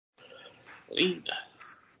Clean.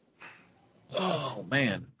 Oh,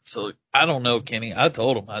 man. So, I don't know, Kenny. I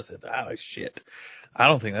told him, I said, oh, shit. I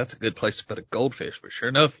don't think that's a good place to put a goldfish, but sure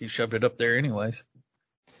enough, he shoved it up there anyways.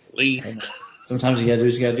 Leaf. Sometimes you gotta do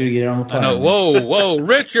what you gotta do to get it on the I plane. know. Whoa,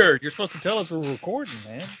 Richard, you're supposed to tell us we're recording,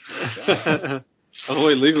 man. I'm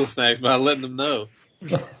only legal snack by letting them know.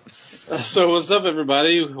 So what's up,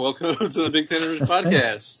 everybody? Welcome to the Big Tenors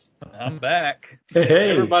podcast. I'm back.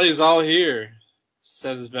 Hey, Everybody's all here.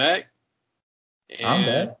 Seth is back. And I'm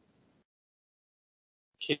back.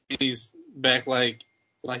 Kenny's back like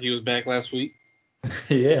he was back last week.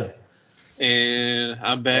 Yeah. And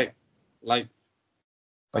I'm back like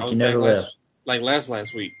I Like was you never back left. like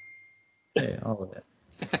last week. Yeah, all of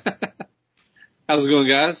that. How's it going,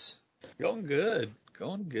 guys? Going good.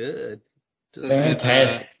 So it's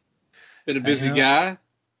Fantastic. Been a busy Hang guy.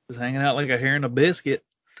 Just hanging out like a hare in a biscuit.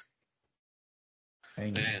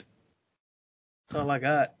 Man. That's all I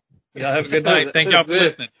got. Y'all have a good night. Thank y'all for That's it.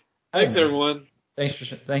 listening. Thanks, everyone. Thanks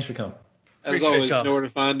for coming. As Appreciate always, y'all. you know where to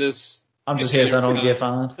find us. I'm just here so I don't get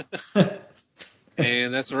fined.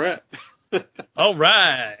 And that's a wrap. All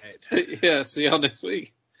right. Yeah, see y'all next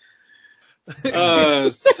week.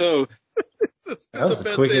 So That was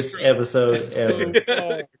the quickest episode ever.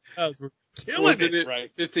 Oh, guys, we're we'll killing do it,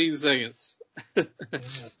 right? 15 seconds.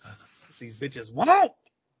 These bitches won't.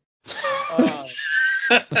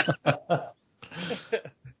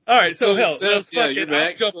 All right, so hell, Seth, let's yeah, fuck you're it. I'm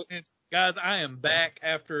back. jumping in. Guys, I am back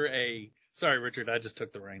after sorry, Richard, I just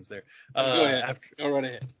took the reins there. Go ahead. After Go right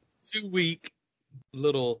ahead. 2-week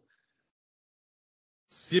little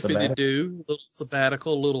dippity-doo, little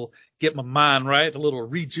sabbatical, little get my mind right, a little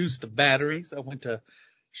rejuice the batteries. I went to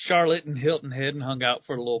Charlotte and Hilton Head and hung out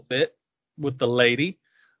for a little bit with the lady.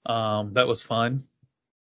 That was fun.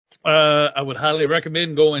 I would highly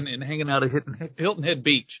recommend going and hanging out at Hilton Head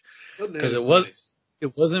Beach because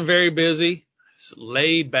it wasn't very busy. It's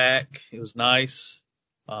laid back. It was nice.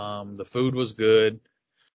 The food was good.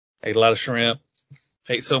 Ate a lot of shrimp.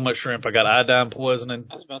 Ate so much shrimp I got iodine poisoning.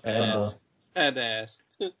 I was about to ask. Had to ask.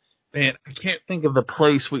 Man, I can't think of the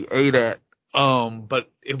place we ate at. But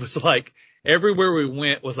it was like everywhere we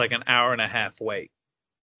went was like an hour and a half wait,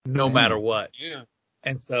 no matter what. Yeah.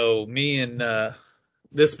 And so me and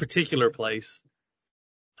this particular place,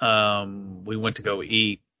 we went to go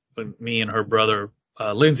eat. But me and her brother,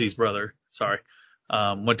 Lindsay's brother,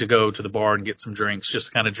 went to go to the bar and get some drinks, just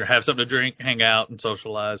to kind of have something to drink, hang out, and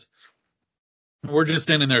socialize. We're just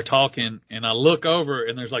standing there talking, and I look over,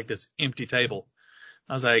 and there's like this empty table.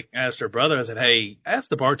 I asked her brother, I said, hey, ask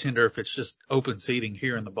the bartender if it's just open seating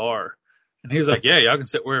here in the bar. And he was like, yeah, y'all can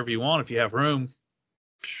sit wherever you want if you have room.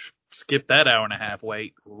 Skip that hour and a half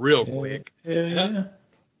wait real quick. Yeah.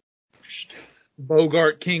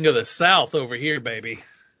 Bogart King of the South over here, baby.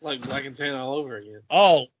 It's like black and tan all over again.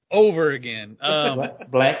 All over again.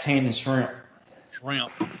 Black tan and shrimp.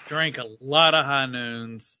 Shrimp. Drank a lot of high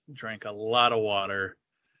noons. Drank a lot of water.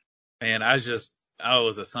 Man, I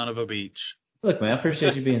was a son of a beach. Look, man, I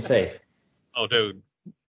appreciate you being safe. Oh, dude.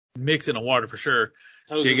 Mixing the water for sure.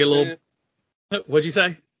 Toes Did in you the get a sand? little, what'd you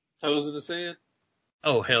say? Toes in the sand?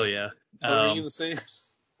 Oh, hell yeah. Toe ring in the sand?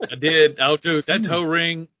 I did. Oh, dude, that toe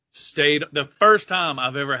ring stayed the first time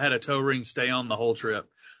I've ever had a toe ring stay on the whole trip.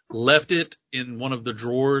 Left it in one of the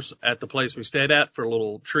drawers at the place we stayed at for a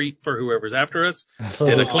little treat for whoever's after us.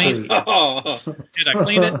 Did I clean it? Oh. Did I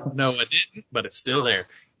clean it? No, I didn't, but it's still there.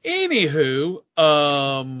 Anywho,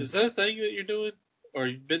 Is that a thing that you're doing? Or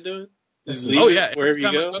you've been doing? Just Oh, leave yeah, it wherever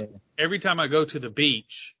you go? every time I go to the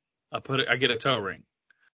beach, I get a toe ring.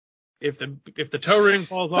 If the toe ring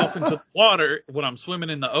falls off into the water when I'm swimming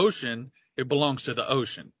in the ocean, it belongs to the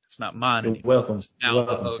ocean. It's not mine anymore. Welcome. It's now the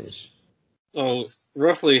Welcome, ocean. fish. So,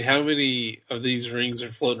 roughly how many of these rings are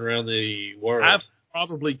floating around the world? I've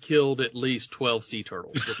probably killed at least 12 sea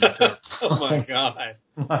turtles with my toe. Oh my God.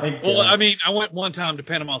 My Well, God. I mean, I went one time to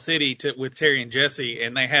Panama City with Terry and Jesse,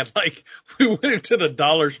 and they had we went into the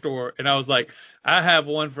dollar store, and I was like, I have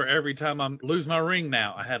one for every time I lose my ring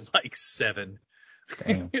now. I had 7.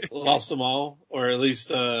 Damn. Lost them all? Or at least,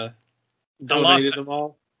 donated them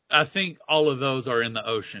all? I think all of those are in the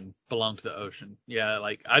ocean, belong to the ocean. Yeah,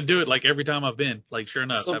 I do it every time I've been. Sure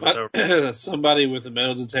enough, that was over. Somebody with a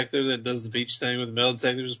metal detector that does the beach thing with a metal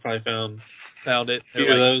detector just probably found it. a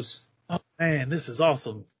few of those. Oh man, this is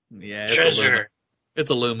awesome. Yeah, Treasure. It's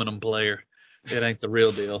aluminum player. It ain't the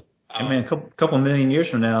real deal. I mean, a couple million years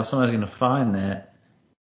from now, somebody's going to find that,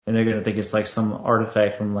 and they're going to think it's some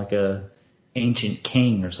artifact from a ancient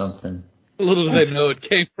king or something. Little do they know it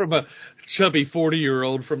came from a chubby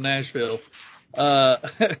 40-year-old from Nashville.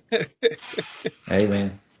 Hey,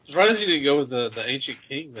 man. Surprised you didn't go with the ancient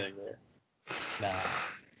king thing there. Nah.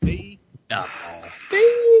 Me? No. Me,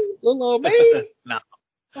 little old me. No.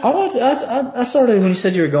 I started when you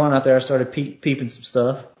said you were going out there. I started peeping some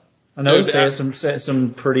stuff. I noticed there's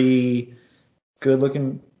some pretty good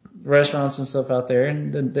looking restaurants and stuff out there,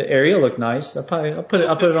 and the area looked nice. I'll put it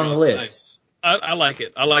on the list. I like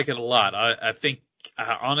it. I like it a lot. I think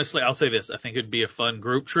honestly, I'll say this. I think it'd be a fun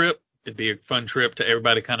group trip. It'd be a fun trip to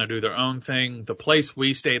everybody kind of do their own thing. The place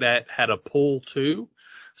we stayed at had a pool too.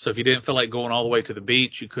 So if you didn't feel like going all the way to the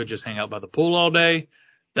beach, you could just hang out by the pool all day.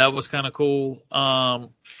 That was kind of cool. I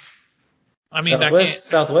mean,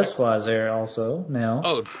 Southwest flies there also now.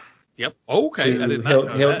 Oh, yep. Okay. I did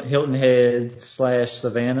not know that. Hilton Head /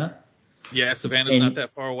 Savannah. Yeah, Savannah's not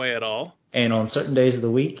that far away at all. And on certain days of the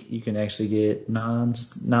week, you can actually get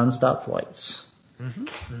non-stop flights. Mm-hmm.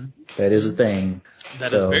 Mm-hmm. That is a thing.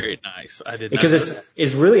 That is very nice. I did because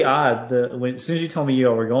it's really odd. As soon as you told me you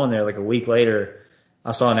all were going there, like a week later,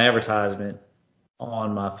 I saw an advertisement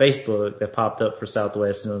on my Facebook that popped up for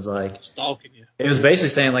Southwest, and it was like stalking you. It was basically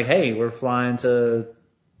saying like, "Hey, we're flying to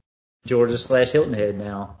Georgia / Hilton Head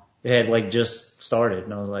now." It had like just started,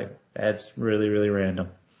 and I was like, "That's really, really random."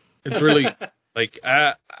 It's really like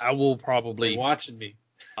I will probably You're watching me.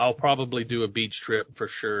 I'll probably do a beach trip for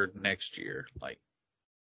sure next year, like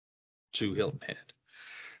to Hilton Head.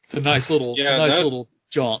 It's a nice little little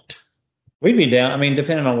jaunt. We'd be down. I mean,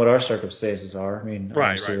 depending on what our circumstances are. I mean,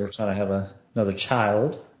 obviously right. We're trying to have another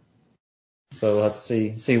child, so we'll have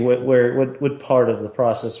to see what part of the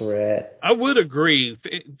process we're at. I would agree.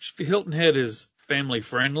 Hilton Head is family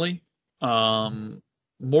friendly.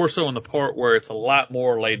 More so in the part where it's a lot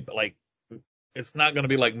more like it's not going to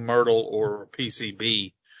be like Myrtle or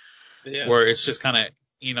PCB, where it's just kind of,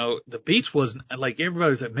 the beach was like,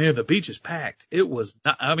 everybody's like, man, the beach is packed. It was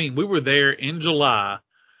not. I mean, we were there in July,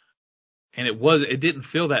 and it didn't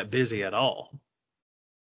feel that busy at all.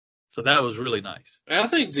 So that was really nice. I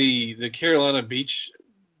think the Carolina beach,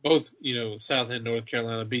 both, South and North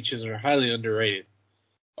Carolina beaches are highly underrated.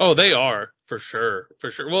 Oh, they are for sure.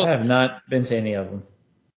 Well, I have not been to any of them.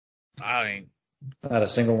 I mean, not a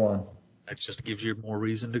single one. That just gives you more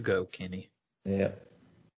reason to go, Kenny. Yeah.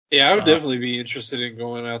 Yeah, I would definitely be interested in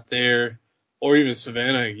going out there, or even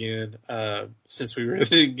Savannah again, since we really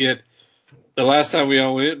didn't get, the last time we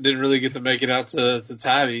all went, didn't really get to make it out to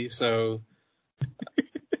Tybee, so.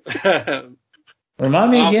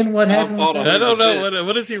 Remind me again what happened. I don't know.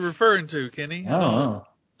 What is he referring to, Kenny? I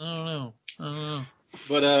don't know.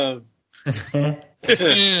 But, yeah,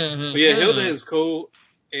 Hilton is cool,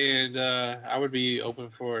 and I would be open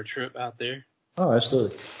for a trip out there. Oh,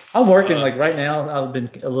 absolutely. I'm working, like right now, I've been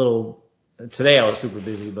today I was super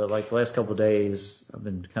busy, but like the last couple of days, I've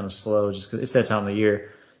been kind of slow just 'cause it's that time of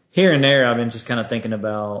year. Here and there, I've been just kind of thinking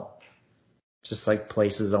about just like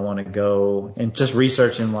places I want to go and just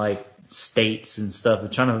researching like states and stuff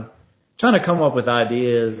and trying to come up with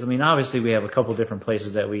ideas. I mean, obviously we have a couple different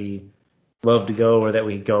places that we love to go or that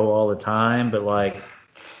we go all the time, but like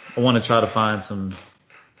I want to try to find some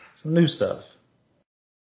new stuff.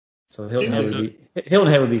 So Hilton Head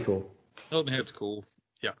would be cool. Hilton Head's cool.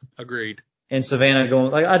 Yeah, agreed. And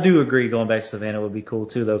Savannah I do agree going back to Savannah would be cool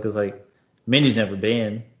too though, because like Mindy's never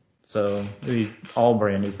been, so it'd be all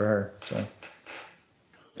brand new for her. So.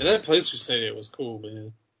 And that place we stayed at was cool,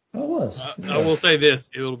 man. Oh, it was. I will say this: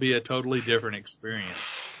 it will be a totally different experience.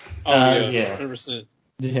 Oh yeah, 100%.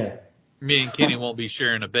 Yeah. Me and Kenny won't be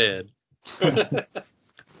sharing a bed.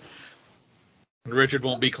 Richard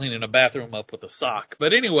won't be cleaning a bathroom up with a sock.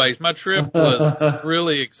 But anyways, my trip was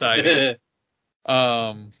really exciting.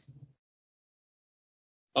 What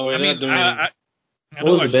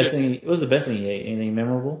was the best thing? What was the best thing you ate? Anything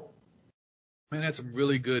memorable? Man, had some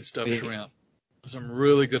really good stuffed shrimp. Some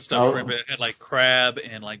really good stuffed shrimp. It had like crab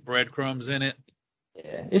and like breadcrumbs in it.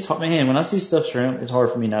 Yeah, it's hard, man. When I see stuffed shrimp, it's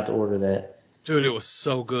hard for me not to order that. Dude, it was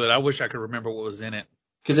so good. I wish I could remember what was in it.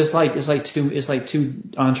 Because it's like two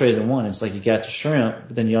entrees in one. It's like you got your shrimp,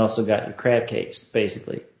 but then you also got your crab cakes,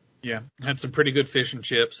 basically. Yeah, had some pretty good fish and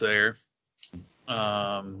chips there.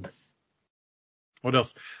 What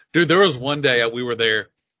else? Dude, there was one day we were there,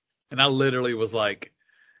 and I literally was like,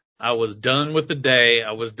 I was done with the day.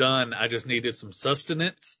 I was done. I just needed some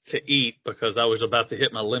sustenance to eat because I was about to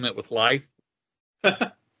hit my limit with life.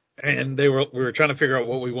 And we were trying to figure out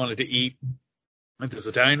what we wanted to eat at this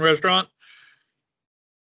Italian restaurant.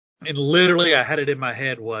 And literally I had it in my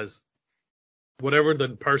head was whatever the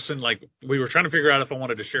person, like we were trying to figure out if I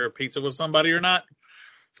wanted to share a pizza with somebody or not.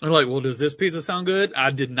 I'm like, well, does this pizza sound good?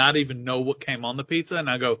 I did not even know what came on the pizza. And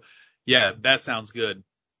I go, yeah, that sounds good.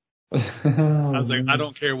 I was like, I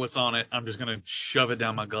don't care what's on it. I'm just going to shove it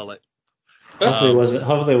down my gullet. Hopefully it wasn't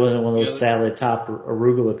one of those Yeah. salad top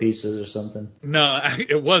arugula pizzas or something. No,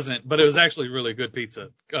 it wasn't, but it was actually really good pizza.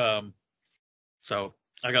 So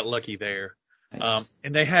I got lucky there. Nice.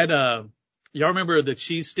 And they had, y'all remember the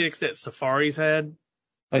cheese sticks that Safaris had?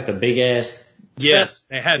 Like the big ass. Yes,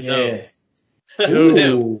 they had Yeah. those.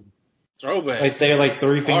 Ooh. Throwback. Like they're like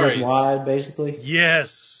 3 fingers Safaris. wide, basically.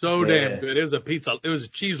 Yes, so Yeah. damn good. It was a pizza. It was a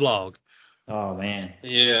cheese log. Oh man.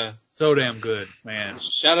 Yeah. So damn good, man.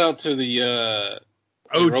 Shout out to the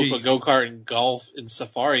Europa OGs. go-kart and golf and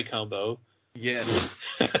safari combo. Yes.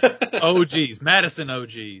 OGs. Madison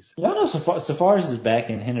OGs. Y'all know Safaris is back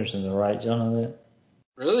in Hendersonville, right? Y'all know that?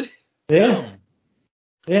 Really? Yeah.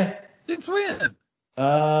 Yeah. Since when?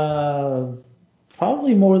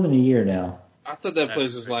 Probably more than a year now. I thought that That's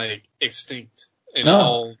place was great. like extinct in No.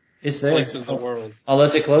 all It's there. places in the world.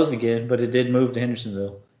 Unless it closed again, but it did move to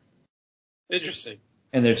Hendersonville. Interesting.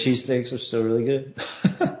 And their cheesesteaks are still really good.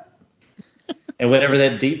 And whatever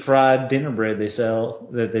that deep fried dinner bread they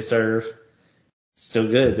serve, still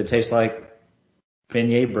good. It tastes like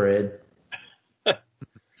beignet bread.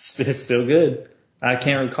 It's still good. I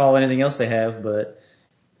can't recall anything else they have, but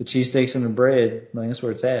the cheesesteaks and the bread, like, that's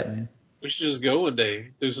where it's at, man. We should just go one day,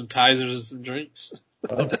 do some Tizers and some drinks.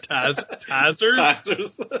 Tizers?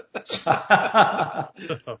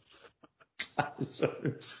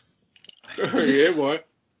 Yeah, boy.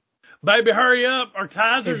 Baby, hurry up. Our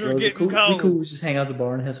Tizers are getting Be cold. cool. Just hang out at the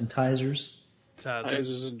bar and have some Tizers. Tizers.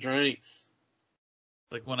 Tizers and drinks.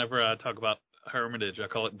 Like whenever I talk about Hermitage, I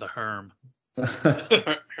call it the Herm.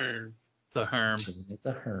 The The Herm.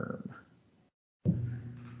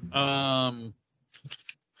 Herm.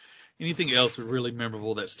 Anything else really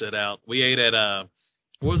memorable that stood out? We ate at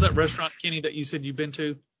what was that restaurant, Kenny, that you said you've been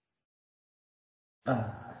to?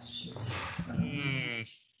 Shit. I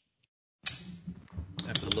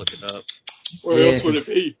have to look it up. Where else would it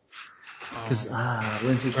be? Because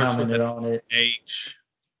Lindsay commented on it, H.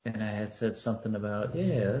 and I had said something about,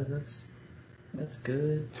 yeah, that's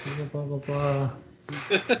good. Blah blah blah blah.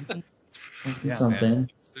 Something. Man.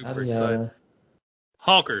 Super Yada, excited. yada.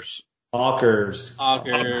 Hawkers. Hawkers.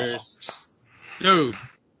 Dude,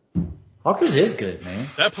 Hawkers is good, man.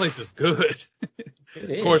 that place is good. It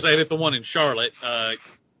is. Of course, I ate at the one in Charlotte.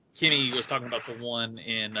 Kenny was talking about the one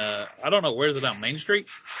in, I don't know, where is it on Main Street?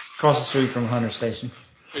 Across the street from Hunter Station.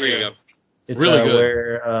 There you go. It's Really good.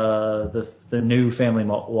 where the new Family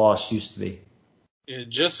Wash used to be. Yeah,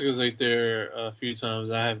 Jessica's ate there a few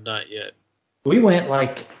times. I have not yet. We went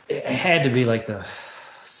it had to be like the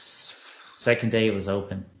second day it was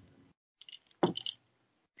open.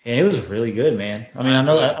 And it was really good, man. I mean,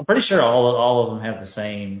 I'm pretty sure all of them have the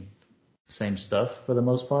same stuff for the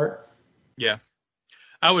most part. Yeah.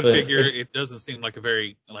 I would But figure it doesn't seem like a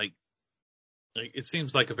very, like it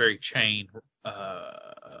seems like a very chain,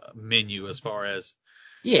 menu as far as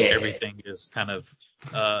everything is kind of,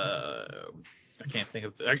 I can't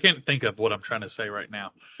think of what I'm trying to say right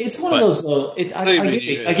now. It's one of those though.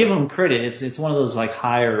 I give them credit. It's one of those like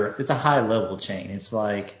it's a high level chain. It's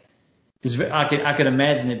like, I could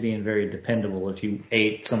imagine it being very dependable if you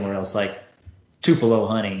ate somewhere else. Like Tupelo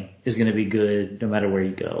Honey is going to be good no matter where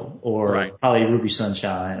you go, or probably Ruby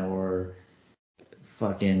Sunshine, or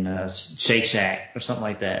fucking Shake Shack or something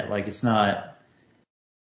like that. Like it's not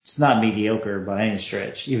mediocre by any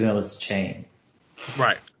stretch, even though it's a chain.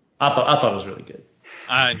 Right. I thought it was really good.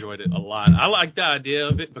 I enjoyed it a lot. I like the idea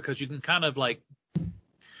of it because you can kind of like,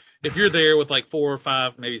 if you're there with like 4 or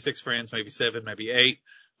 5, maybe 6 friends, maybe 7, maybe 8,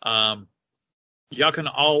 y'all can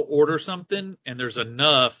all order something and there's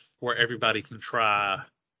enough where everybody can try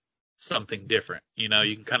something different. You know,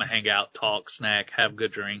 you can kind of hang out, talk, snack, have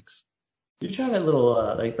good drinks. Did you try that little,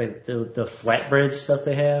 like the flatbread stuff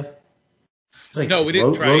they have? It's like no, we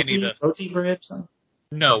didn't try any of that. Roti bread or something?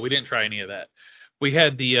 No, we didn't try any of that. We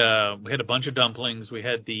had we had a bunch of dumplings. We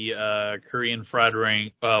had the, Korean fried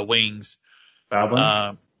wings. Bao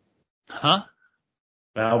buns? Huh?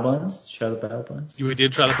 Bao buns? Try the bao buns? We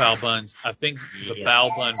did try the bao buns. I think the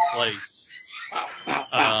bao bun place,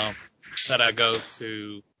 that I go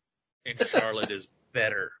to in Charlotte is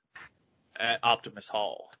better at Optimus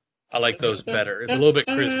Hall. I like those better. It's a little bit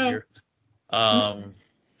crispier. And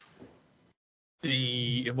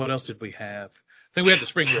what else did we have? I think we had the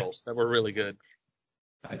spring rolls that were really good.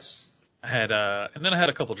 Nice. I had, and then I had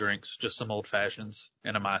a couple drinks, just some old fashions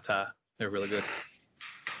and a Mai Tai. They're really good.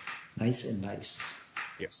 Nice and nice.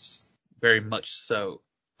 Yes. Very much so.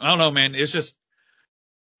 I don't know, man. It's just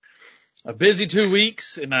a busy 2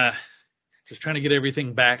 weeks and, just trying to get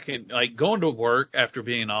everything back and like going to work after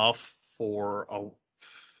being off for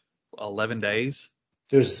 11 days.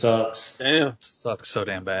 Dude, sucks. Damn. Sucks so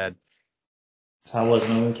damn bad. So I was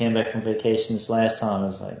when we came back from vacation this last time. I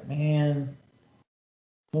was like, man,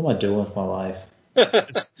 what am I doing with my life?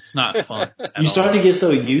 It's not fun. You start to get so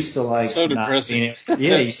used to like So not depressing.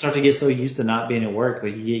 you start to get so used to not being at work.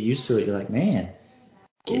 Like you get used to it. You're like, man,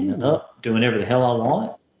 getting up, doing whatever the hell I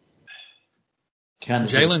want. Kind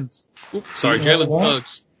of Jalen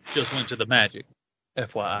Suggs just went to the Magic.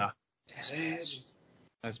 FYI.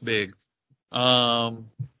 That's big. I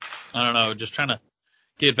don't know. Just trying to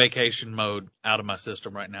get vacation mode out of my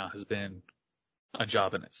system right now has been a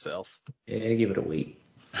job in itself. Yeah, give it a week.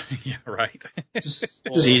 Yeah, right. Just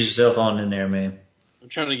ease yourself on in there, man. I'm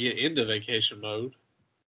trying to get into vacation mode.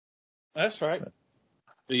 That's right.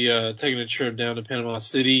 Be taking a trip down to Panama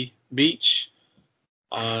City Beach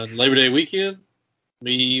on Labor Day weekend.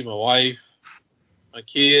 Me, my wife, my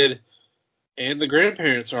kid, and the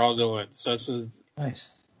grandparents are all going. So it's Nice.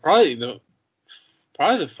 probably the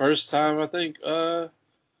first time I think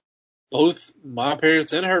both my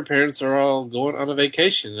parents and her parents are all going on a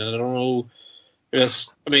vacation. And I don't know.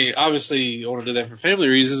 Obviously you want to do that for family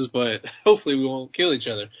reasons, but hopefully we won't kill each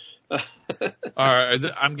other. All right.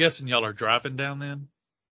 I'm guessing y'all are driving down then?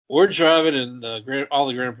 We're driving and all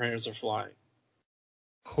the grandparents are flying.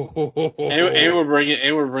 And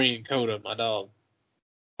we're bringing Coda, my dog.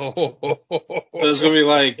 So it's gonna be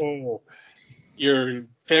like your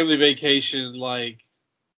family vacation, like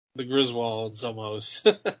the Griswolds almost.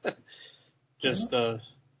 Just the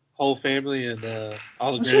whole family and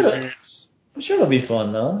all the grandparents. I'm sure it'll be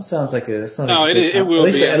fun though. It sounds like it will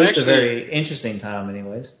be. At least a very interesting time,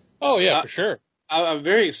 anyways. Oh yeah, for sure. I'm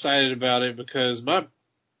very excited about it because my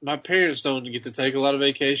parents don't get to take a lot of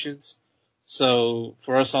vacations, so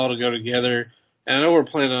for us all to go together, and I know we're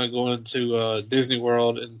planning on going to Disney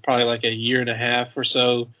World in probably like a year and a half or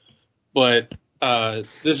so, but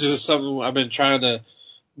this is just something I've been trying to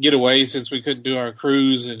get away since we couldn't do our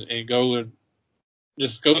cruise and go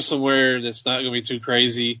somewhere that's not going to be too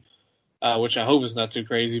crazy. Which I hope is not too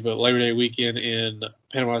crazy, but Labor Day weekend in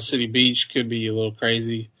Panama City Beach could be a little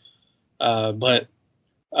crazy. But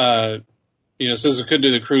since we couldn't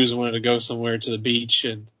do the cruise, I wanted to go somewhere to the beach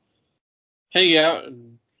and hang out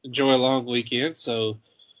and enjoy a long weekend. So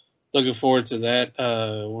looking forward to that.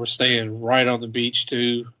 We're staying right on the beach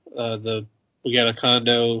too. We got a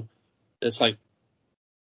condo. It's like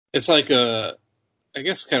it's a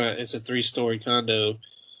 3-story condo.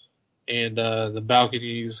 And the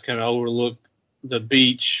balconies kind of overlook the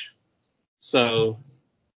beach. So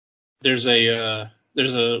there's a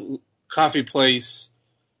coffee place,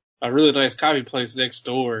 a really nice coffee place next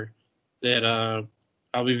door that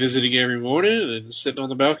I'll be visiting every morning and sitting on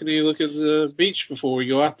the balcony and look at the beach before we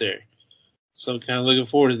go out there. So kind of looking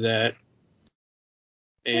forward to that.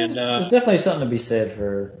 And there's definitely something to be said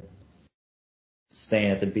for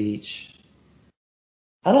staying at the beach.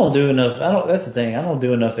 That's the thing. I don't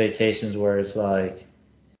do enough vacations where it's like,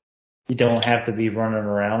 you don't have to be running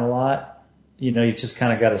around a lot. You just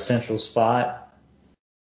kind of got a central spot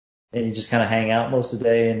and you just kind of hang out most of the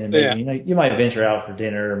day. And then maybe, you might venture out for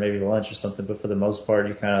dinner or maybe lunch or something, but for the most part,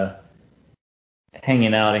 you're kind of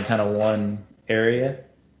hanging out in kind of one area.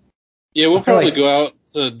 Yeah, we'll probably go out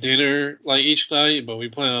to dinner like each night, but we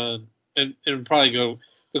plan on, and probably go,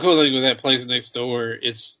 the cool thing with that place next door,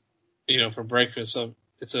 it's, for breakfast, so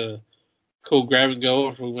it's a cool grab and go.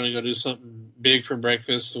 If we want to go do something big for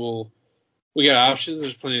breakfast, we got options.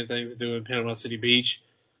 There's plenty of things to do in Panama City Beach.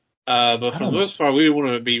 But for the most part, we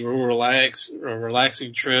want to be a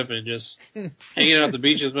relaxing trip and just hanging out at the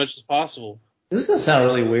beach as much as possible. This is going to sound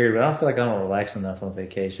really weird, but I don't feel like I don't relax enough on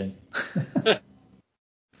vacation.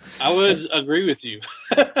 I would agree with you.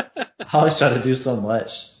 I always try to do so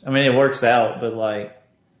much. I mean, it works out, but like,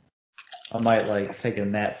 I might take a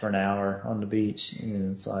nap for an hour on the beach,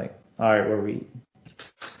 and it's like, all right, where we?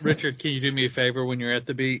 Richard, can you do me a favor when you're at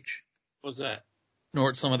the beach? What's that?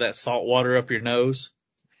 Snort some of that salt water up your nose.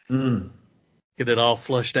 Mm. Get it all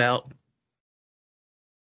flushed out.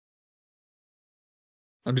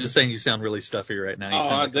 I'm just saying you sound really stuffy right now.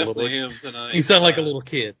 I definitely am tonight. You sound like a little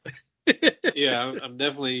kid. Yeah, I'm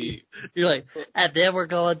definitely. You're like, and then we're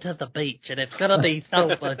going to the beach, and it's gonna be so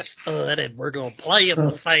much fun, and we're gonna play in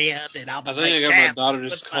the sand, and I think I got my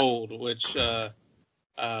daughter's cold, which you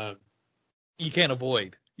can't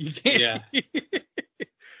avoid. You can't. Yeah.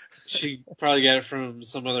 She probably got it from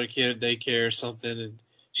some other kid at daycare or something, and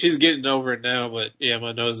she's getting over it now. But yeah,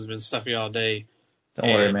 my nose has been stuffy all day. Don't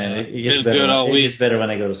worry, man. It gets better. It gets better when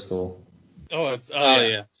I go to school. Yeah.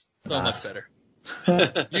 So much better.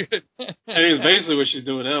 I mean, it's basically what she's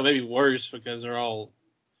doing now, maybe worse because they're all,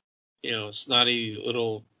 snotty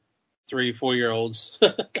little 3-4-year-olds.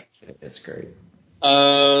 It's great.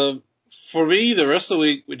 For me, the rest of the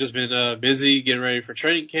week, we've just been busy getting ready for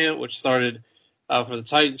training camp, which started for the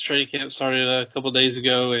Titans. Training camp started a couple of days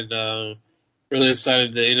ago, and really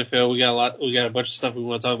excited. The NFL, we got a bunch of stuff we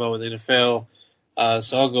want to talk about with the NFL.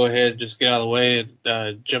 So I'll go ahead and just get out of the way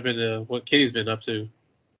and jump into what Kenny's been up to.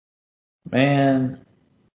 Man,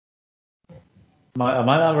 I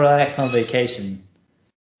might not relax on vacation,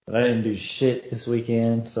 but I didn't do shit this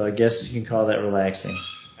weekend, so I guess you can call that relaxing.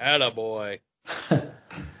 Attaboy.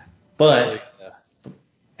 But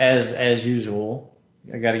as usual,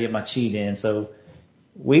 I got to get my cheat in. So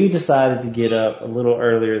we decided to get up a little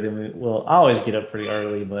earlier than I always get up pretty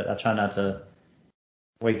early, but I try not to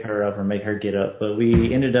wake her up or make her get up. But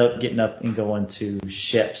we ended up getting up and going to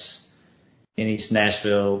Shep's in East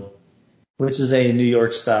Nashville, which is a New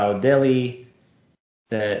York style deli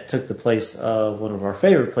that took the place of one of our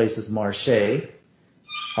favorite places, Marche,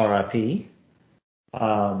 R.I.P.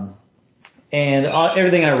 And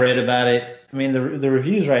everything I read about it, I mean, the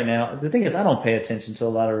reviews right now, the thing is I don't pay attention to a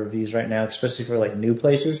lot of reviews right now, especially for like new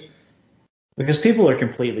places, because people are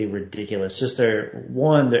completely ridiculous. Just their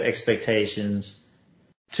expectations.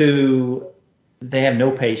 Two, they have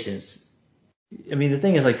no patience. I mean, the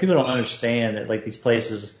thing is like people don't understand that like these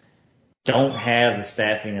places don't have the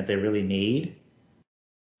staffing that they really need.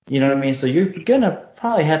 You know what I mean? So you're going to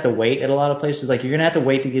probably have to wait at a lot of places. Like you're going to have to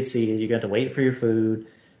wait to get seated. You're going to have to wait for your food.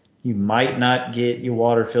 You might not get your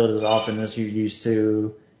water filled as often as you used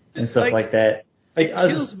to and stuff like that. Like, it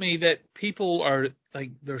kills me that people are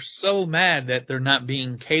like, they're so mad that they're not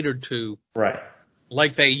being catered to. Right.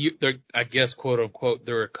 Like they're, I guess, quote unquote,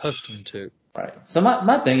 they're accustomed to. Right. So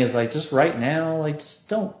my thing is like, just right now, like, just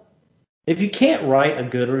don't, if you can't write a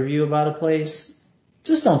good review about a place,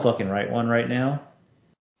 just don't fucking write one right now.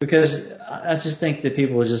 Because I just think that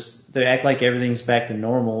people they act like everything's back to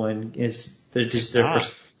normal and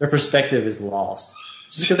their perspective is lost.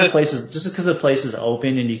 Just because the place is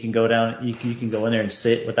open and you can go down, you can go in there and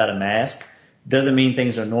sit without a mask doesn't mean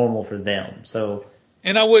things are normal for them. So.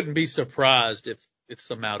 And I wouldn't be surprised if it's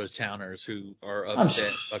some out of towners who are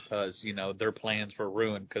upset because, their plans were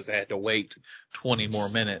ruined because they had to wait 20 more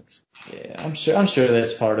minutes. Yeah, I'm sure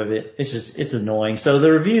that's part of it. It's annoying. So the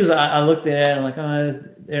reviews I looked at and I'm like,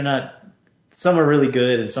 they're not, some are really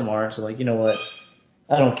good and some aren't. So like, you know what?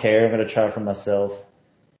 I don't care. I'm going to try it for myself.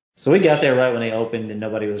 So we got there right when they opened and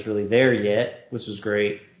nobody was really there yet, which was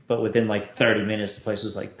great. But within like 30 minutes, the place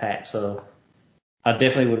was like packed. So I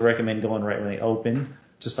definitely would recommend going right when they open,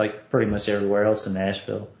 just like pretty much everywhere else in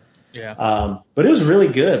Nashville. Yeah. But it was really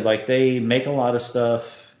good. Like they make a lot of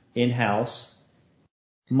stuff in-house,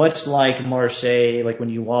 much like Marche. Like when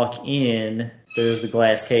you walk in, there's the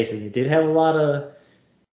glass case, and they did have a lot of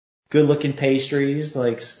good-looking pastries,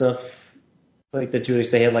 like stuff like the Jewish.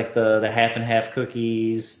 They had like the half and half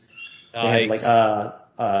cookies. Nice. They had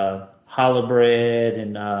like challah bread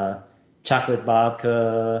and chocolate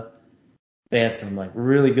babka. They had some like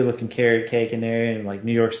really good looking carrot cake in there and like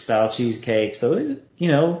New York style cheesecake. So,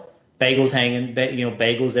 bagels hanging,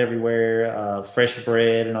 bagels everywhere, fresh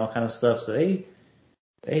bread and all kind of stuff. So they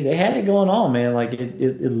had it going on, man. Like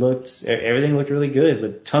it looked, everything looked really good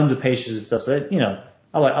with tons of pastries and stuff. So that,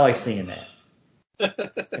 I like seeing that.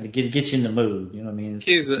 And to get you in the mood, you know what I mean?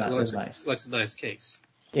 It's nice. Likes a nice case.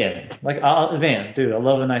 Yeah. Like, dude, I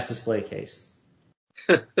love a nice display case.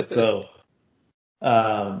 So,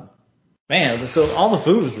 man, so all the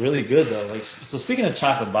food was really good though. Like, so speaking of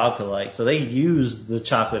chocolate babka, so they use the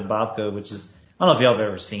chocolate babka, which is, I don't know if y'all have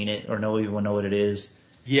ever seen it or even know what it is.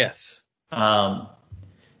 Yes.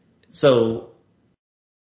 So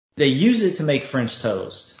they use it to make French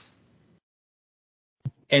toast.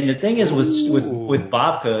 And the thing is with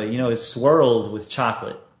babka, it's swirled with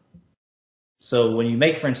chocolate. So when you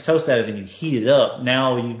make French toast out of it and you heat it up,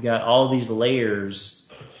 now you've got all these layers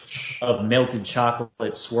of melted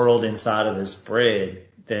chocolate swirled inside of this bread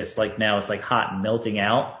that's like now it's like hot and melting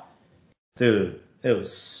out. Dude, it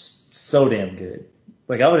was so damn good.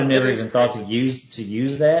 Like I would have never even thought to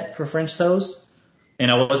use that for French toast.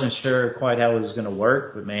 And I wasn't sure quite how it was going to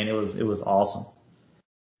work, but man, it was awesome.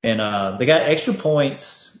 And they got extra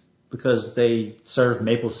points because they serve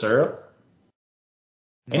maple syrup.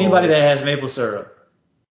 Anybody that has maple syrup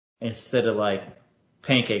instead of like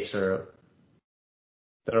pancake syrup,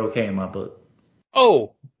 they're okay in my book.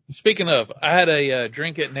 Oh, speaking of, I had a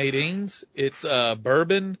drink at Nadine's. It's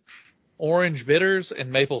bourbon, orange bitters,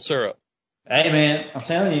 and maple syrup. Hey man, I'm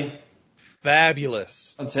telling you.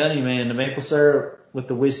 Fabulous. I'm telling you, man, the maple syrup with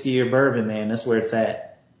the whiskey or bourbon, man, that's where it's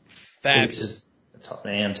at. Fabulous.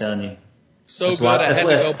 Man, I'm telling you. So that's good, I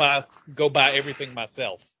had to go buy everything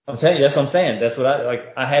myself. I'm telling you, that's what I'm saying. That's what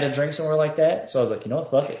I had a drink somewhere like that, so I was like, you know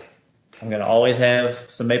what, fuck it. I'm going to always have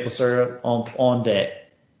some maple syrup on deck.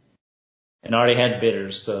 And I already had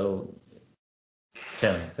bitters, so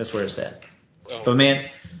tell me, that's where it's at. Oh. But man,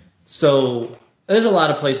 so there's a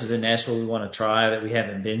lot of places in Nashville we want to try that we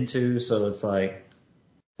haven't been to. So it's like,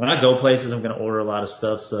 when I go places, I'm going to order a lot of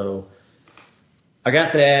stuff. So I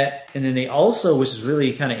got that. And then they also, which is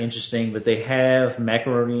really kind of interesting, but they have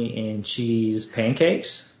macaroni and cheese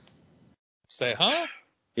pancakes. Say, huh?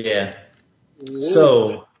 Yeah.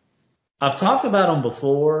 So I've talked about them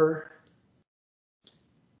before,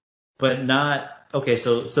 but not, okay,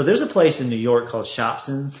 so there's a place in New York called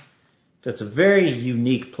Shopson's. That's a very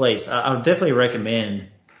unique place. I would definitely recommend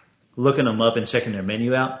looking them up and checking their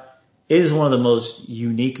menu out. It is one of the most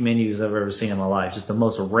unique menus I've ever seen in my life. Just the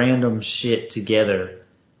most random shit together.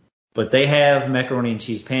 But they have macaroni and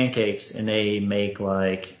cheese pancakes, and they make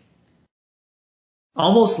like,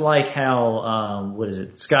 almost like how,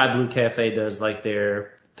 Sky Blue Cafe does like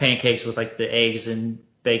their pancakes with like the eggs and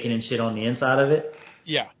bacon and shit on the inside of it.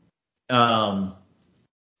 Yeah.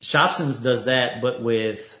 Shopson's does that, but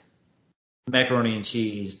with macaroni and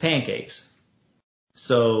cheese pancakes.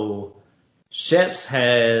 So Shep's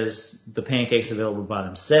has the pancakes available by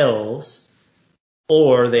themselves,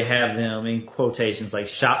 or they have them in quotations like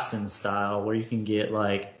Shopson's style, where you can get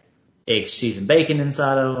like eggs, cheese, and bacon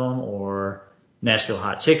inside of them, or Nashville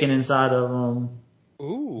hot chicken inside of them.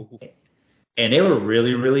 Ooh. And they were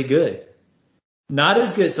really, really good. Not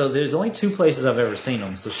as good. So there's only 2 places I've ever seen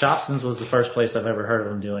them. So Shopson's was the first place I've ever heard of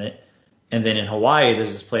them doing it. And then in Hawaii,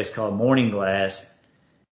 there's this place called Morning Glass.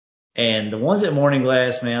 And the ones at Morning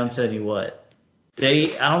Glass, man, I'm telling you what,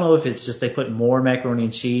 I don't know if it's just they put more macaroni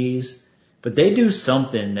and cheese, but they do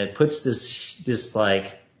something that puts this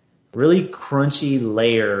like really crunchy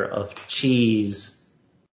layer of cheese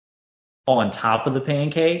on top of the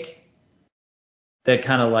pancake that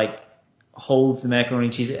kind of like holds the macaroni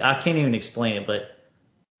and cheese. I can't even explain it, but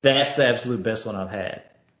that's the absolute best one I've had.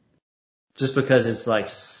 Just because it's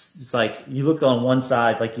like you look on one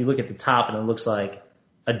side, like you look at the top and it looks like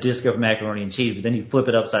a disc of macaroni and cheese, but then you flip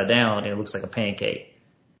it upside down and it looks like a pancake.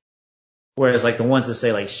 Whereas like the ones that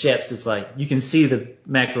say like Shep's, it's like you can see the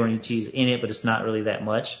macaroni and cheese in it, but it's not really that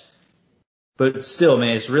much. But still,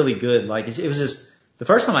 man, it's really good. Like it was just, the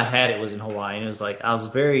first time I had it was in Hawaii, and it was like, I was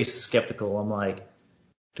very skeptical. I'm like,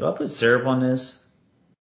 do I put syrup on this?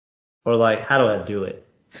 Or like, how do I do it?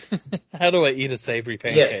 How do I eat a savory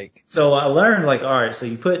pancake? Yeah. So I learned like, all right, so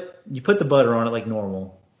you put the butter on it like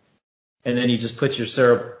normal, and then you just put your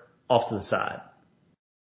syrup off to the side.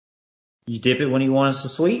 You dip it when you want it some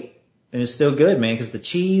sweet, and it's still good, man, because the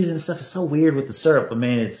cheese and stuff is so weird with the syrup, but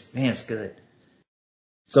man, it's good.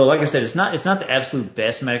 So like I said, it's not the absolute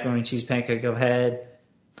best macaroni and cheese pancake I've had,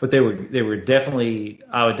 but they were definitely,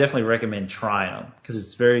 I would definitely recommend trying them because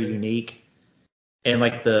it's very unique. And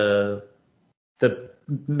like the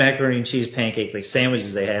macaroni and cheese pancake, like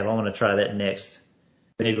sandwiches they have, I want to try that next.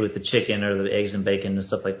 Maybe with the chicken or the eggs and bacon and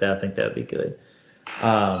stuff like that. I think that would be good.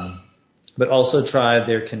 But also try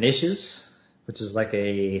their knishes, which is like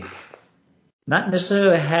not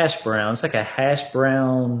necessarily a hash brown. It's like a hash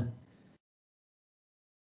brown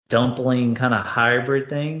dumpling kind of hybrid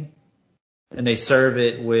thing. And they serve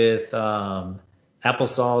it with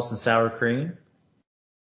applesauce and sour cream.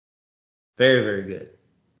 Very, very good.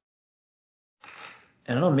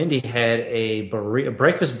 And I know Mindy had a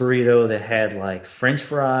breakfast burrito that had like French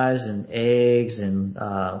fries and eggs and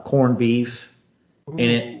corned beef in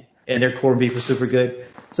it. And their corned beef was super good.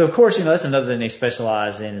 So of course, that's another thing they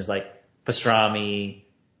specialize in is like pastrami,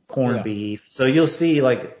 corned beef. So you'll see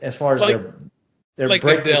like as far as their like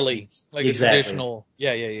breakfast their deli, meats. like exactly. a traditional.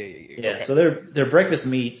 Yeah. Okay. So their breakfast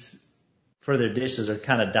meats for their dishes are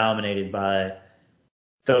kind of dominated by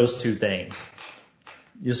those 2 things.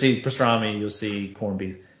 You'll see pastrami, you'll see corned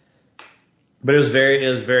beef, but it was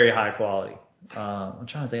very high quality. I'm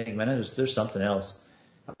trying to think, man, there's something else.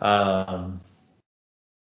 Ashton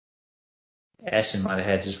might have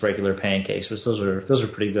had just regular pancakes, which those are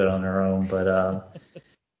pretty good on their own. But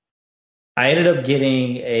I ended up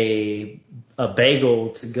getting a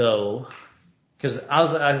bagel to go because I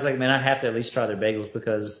was like, man, I have to at least try their bagels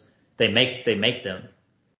because they make them.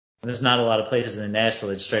 There's not a lot of places in Nashville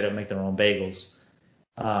that straight up make their own bagels.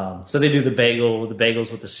 So they do the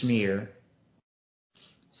bagels with the smear.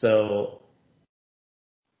 So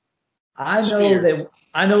I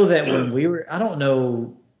know that when we were, I don't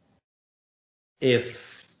know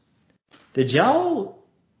if,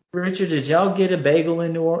 Richard, did y'all get a bagel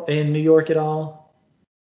in New York at all?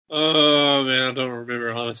 Oh man, I don't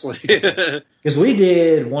remember honestly. Because we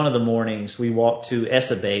did one of the mornings, we walked to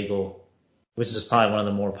Essa Bagel, which is probably one of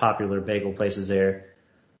the more popular bagel places there.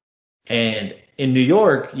 And in New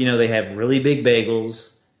York, they have really big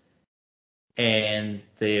bagels, and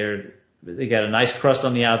they got a nice crust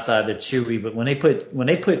on the outside. They're chewy, but when they put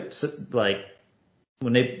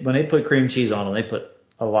cream cheese on them, they put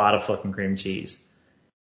a lot of fucking cream cheese.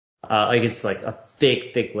 It's like a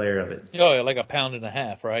thick layer of it. Oh, yeah, like a pound and a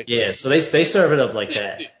half, right? Yeah, so they serve it up like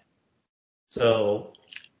that. So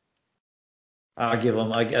I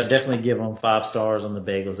definitely give them 5 stars on the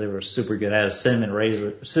bagels. They were super good. I had a cinnamon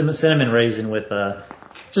raisin with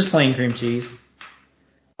just plain cream cheese.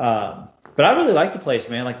 But I really like the place,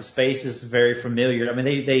 man. Like the space is very familiar. I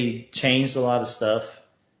mean, they changed a lot of stuff,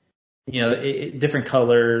 different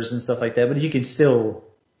colors and stuff like that. But it still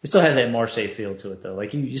has that Marseille feel to it though.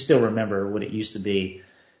 Like you still remember what it used to be.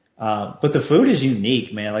 But the food is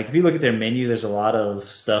unique, man. Like if you look at their menu, there's a lot of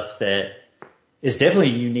stuff that is definitely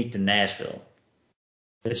unique to Nashville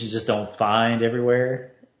that you just don't find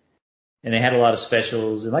everywhere. And they had a lot of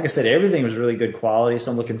specials. And like I said, everything was really good quality.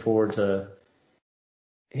 So I'm looking forward to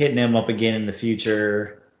hitting them up again in the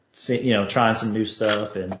future, trying some new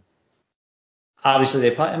stuff. And obviously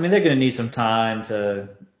they're going to need some time to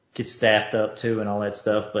get staffed up too and all that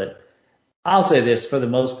stuff. But I'll say this, for the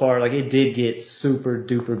most part, like it did get super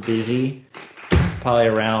duper busy probably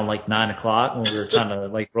around like 9:00 when we were trying to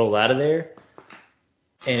like roll out of there.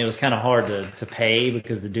 And it was kind of hard to pay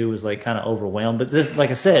because the dude was like kind of overwhelmed. But this,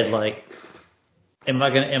 like I said, like, am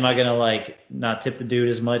I gonna like not tip the dude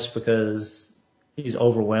as much because he's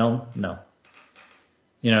overwhelmed? No.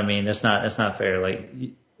 You know what I mean? That's not fair. Like,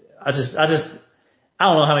 I don't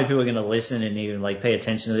know how many people are gonna listen and even like pay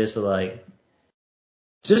attention to this, but like,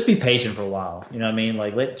 just be patient for a while. You know what I mean?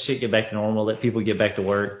 Like, let shit get back to normal. Let people get back to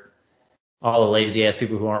work. All the lazy ass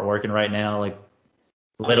people who aren't working right now, like,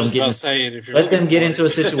 let them get into a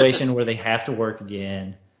situation where they have to work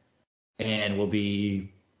again, and we'll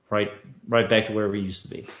be right back to where we used to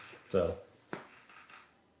be. So,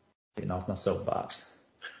 getting off my soapbox.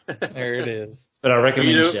 There it is. But I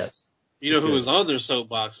recommend Chefs. You know who was on their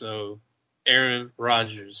soapbox though? Aaron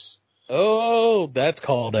Rodgers. Oh, that's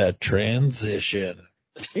called a transition.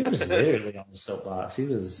 He was literally on the soapbox. He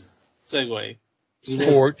was segue.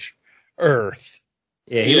 Scorch earth.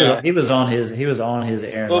 Yeah, he was on his Aaron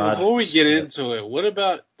Rodgers. Well, before we get into it, what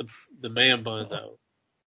about the man bun though?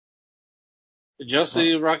 Did y'all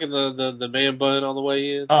see him rocking the man bun on the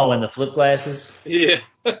way in? Oh, and the flip glasses? Yeah.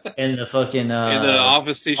 And the fucking and the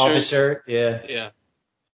office t-shirt. Office shirt, yeah. Yeah.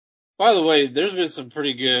 By the way, there's been some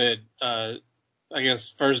pretty good I guess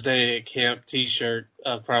first day at camp t-shirt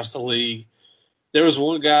across the league. There was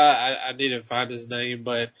one guy, I need to find his name,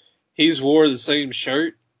 but he's wore the same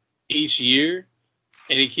shirt each year.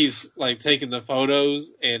 And he keeps like taking the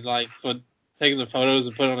photos and taking the photos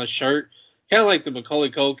and put on a shirt, kind of like the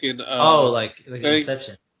Macaulay Culkin. Like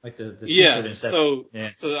Inception, like the t-shirt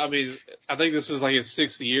Inception. So I mean, I think this was like his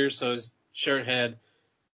 6th year, so his shirt had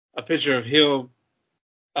a picture of him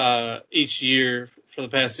each year for the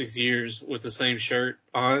past 6 years with the same shirt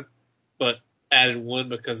on, but added one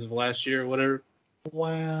because of last year or whatever.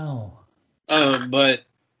 Wow. But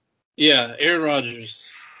yeah, Aaron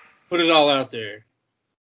Rodgers, put it all out there.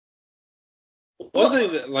 One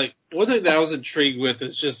thing that I was intrigued with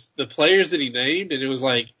is just the players that he named, and it was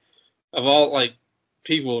like, of all like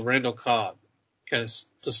people, Randall Cobb kind of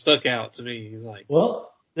just stuck out to me. He's like,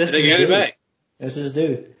 well, this is his dude. This is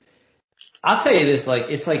dude. I'll tell you this, like,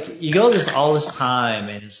 it's like you go all this time,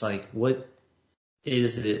 and it's like, what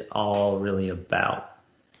is it all really about?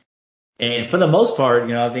 And for the most part,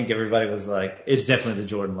 I think everybody was like, it's definitely the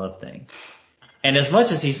Jordan Love thing. And as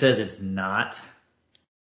much as he says it's not,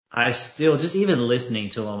 I still, just even listening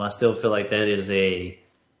to him, I still feel like that is it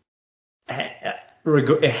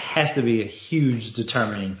has to be a huge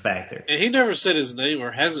determining factor. And he never said his name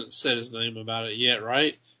or hasn't said his name about it yet,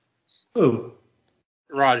 right? Who?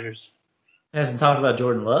 Rodgers. Hasn't talked about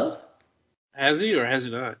Jordan Love? Has he or has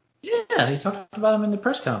he not? Yeah, he talked about him in the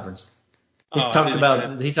press conference. He talked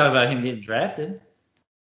about him getting drafted.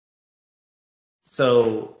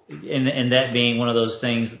 So, and that being one of those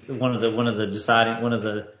things, one of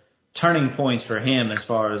the turning points for him as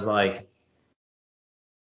far as like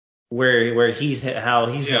how he's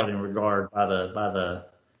held in regard by the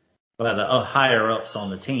higher ups on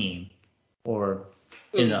the team or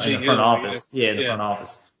in the front office. Yeah, in the front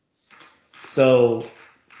office. So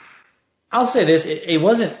I'll say this, it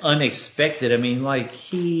wasn't unexpected. I mean, like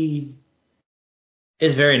he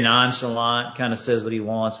is very nonchalant, kind of says what he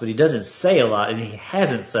wants, but he doesn't say a lot, and he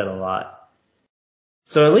hasn't said a lot.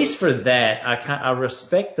 So at least for that, I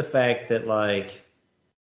respect the fact that like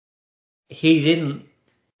he didn't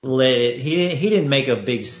make a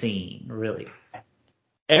big scene really,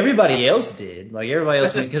 Everybody else did. Like, everybody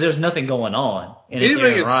else, because there's nothing going on. And He it's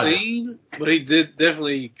didn't make Aaron a Rodgers. scene, but he did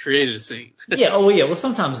definitely created a scene. Yeah, oh yeah. Well,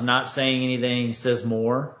 sometimes not saying anything says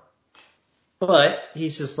more. But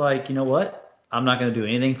he's just like, you know what? I'm not going to do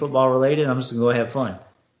anything football related. I'm just going to go have fun.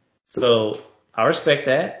 So I respect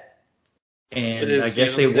that. And I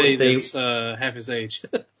guess that's half his age.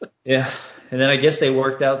 yeah. And then I guess they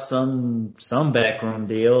worked out some backroom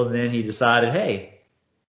deal. And then he decided, hey,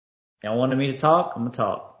 y'all wanted me to talk? I'm going to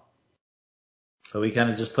talk. So we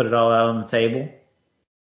kind of just put it all out on the table.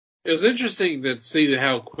 It was interesting to see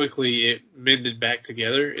how quickly it mended back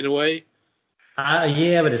together in a way.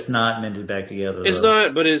 Yeah, but it's not mended back together. It's though.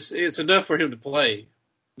 not, but it's enough for him to play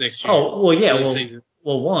next year. Oh, well, yeah. Season.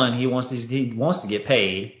 Well, one, he wants to get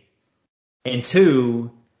paid. And two,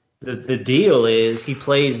 the deal is he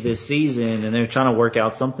plays this season and they're trying to work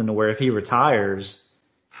out something to where if he retires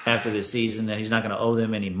after this season, that he's not going to owe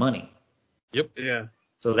them any money. Yep. Yeah.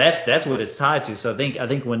 So that's what it's tied to. So I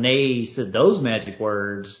think when they said those magic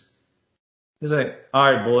words, it's like,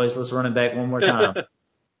 all right, boys, let's run it back one more time.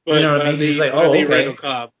 But, you know what I mean? He's like, oh, okay. Randall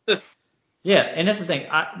Cobb. Yeah, and that's the thing.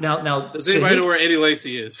 Now, does anybody know where Eddie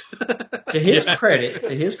Lacy is? To his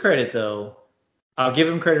credit though, I'll give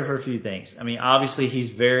him credit for a few things. I mean, obviously he's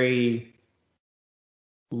very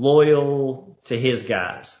loyal to his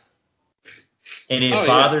guys. And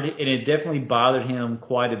it definitely bothered him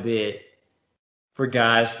quite a bit for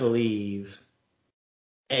guys to leave.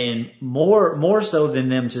 And more so than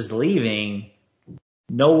them just leaving,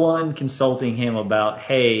 no one consulting him about,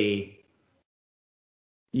 hey,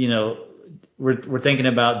 you know, we're thinking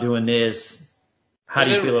about doing this. How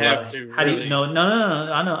do you feel about it? How do you, no,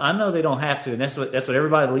 I know they don't have to. And that's what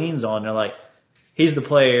everybody leans on. They're like, he's the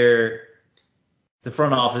player, the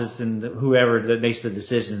front office and whoever that makes the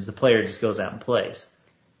decisions, the player just goes out and plays.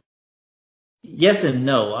 Yes and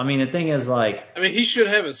no. I mean, the thing is like, I mean, he should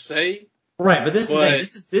have a say. Right, but this is the thing.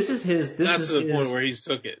 This is his. This not is to the point where he's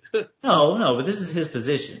took it. No, but this is his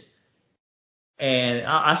position. And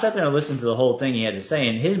I sat there and listened to the whole thing he had to say,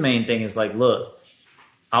 and his main thing is like, look,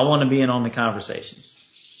 I want to be in on the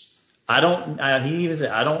conversations. He even said,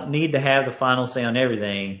 I don't need to have the final say on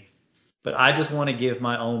everything, but I just want to give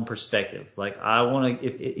my own perspective. Like, I want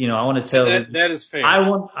to, I want to tell you. That is fair. I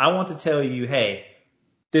want to tell you, hey,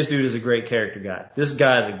 this dude is a great character guy. This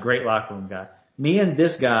guy is a great locker room guy. Me and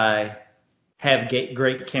this guy have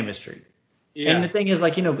great chemistry. Yeah. And the thing is,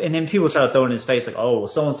 like, and then people try to throw in his face, like, oh, well,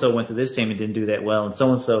 so-and-so went to this team and didn't do that well, and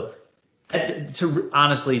so-and-so.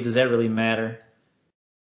 Honestly, does that really matter?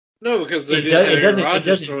 No, because they didn't have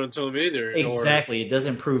Rodgers throwing to him either. Exactly. It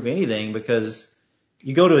doesn't prove anything because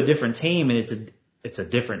you go to a different team and it's a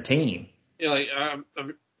different team. Yeah, like, I'm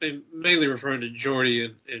mainly referring to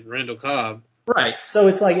Jordy and Randall Cobb. Right. So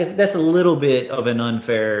it's like, that's a little bit of an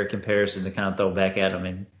unfair comparison to kind of throw back at him,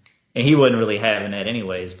 and he wasn't really having that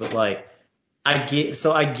anyways, but like, I get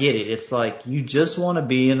it. It's like, you just want to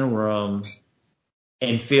be in a room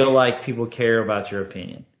and feel like people care about your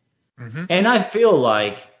opinion. Mm-hmm. And I feel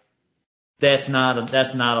like that's not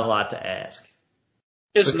a lot to ask.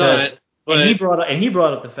 It's not. But and he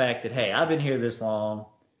brought up the fact that, hey, I've been here this long,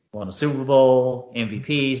 won a Super Bowl,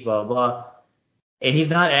 MVPs, blah, blah. And he's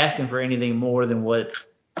not asking for anything more than what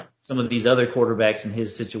some of these other quarterbacks in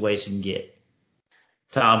his situation get.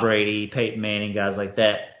 Tom Brady, Peyton Manning, guys like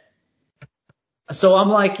that. So I'm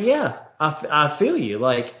like, yeah, I feel you.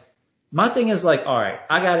 Like, my thing is like, all right,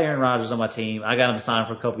 I got Aaron Rodgers on my team. I got him signed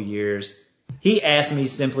for a couple years. He asked me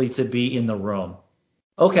simply to be in the room.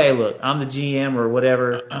 Okay, look, I'm the GM or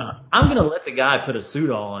whatever. I'm going to let the guy put a suit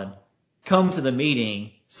on, come to the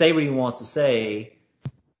meeting, say what he wants to say,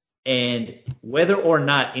 and whether or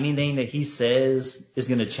not anything that he says is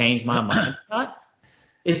going to change my mind or not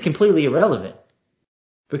is completely irrelevant.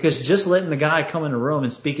 Because just letting the guy come in the room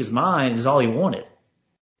and speak his mind is all he wanted.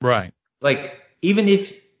 Right. Like, even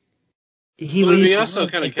if he leaves in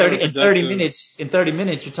 30 minutes,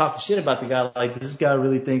 you're talking shit about the guy. Like, does this guy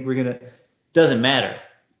really think we're going to, doesn't matter.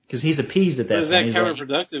 Because he's appeased at that point. Is that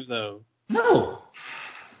counterproductive though?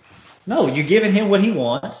 No, you're giving him what he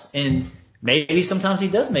wants, and maybe sometimes he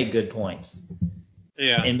does make good points.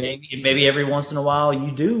 Yeah. And maybe every once in a while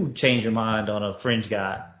you do change your mind on a fringe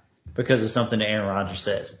guy because of something that Aaron Rodgers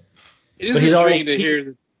says. It is intriguing to hear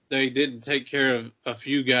that they didn't take care of a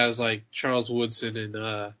few guys like Charles Woodson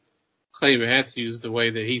and Clay Matthews the way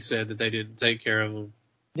that he said that they didn't take care of them.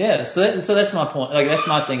 Yeah, so that's my point. Like, that's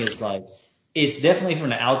my thing is like, it's definitely from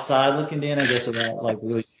the outside looking in, I guess, without like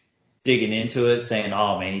really digging into it, saying,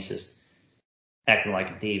 oh man, he's just acting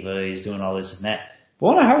like a diva, he's doing all this and that. But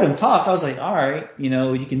when I heard him talk, I was like, all right,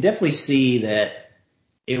 you can definitely see that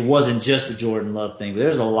it wasn't just the Jordan Love thing, but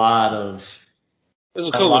there's a lot of There's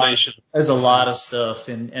a culmination. There's a lot of stuff,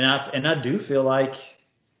 and I do feel like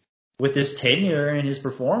with his tenure and his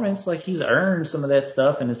performance, like he's earned some of that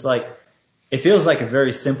stuff, and it's like it feels like a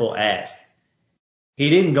very simple ask. He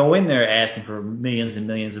didn't go in there asking for millions and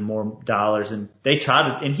millions and more dollars, and they tried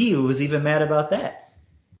to, and he was even mad about that.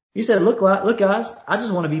 He said, look guys, I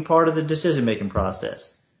just want to be part of the decision making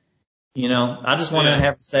process. You know, I just want to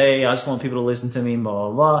have to say, I just want people to listen to me, blah,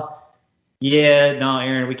 blah, blah. Yeah, no,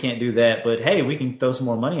 Aaron, we can't do that, but hey, we can throw some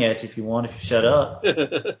more money at you if you want, if you shut up.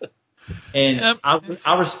 And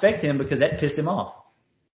I respect him because that pissed him off.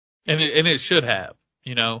 And it should have,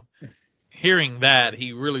 you know, hearing that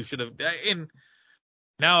he really should have, and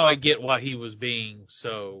now I get why he was being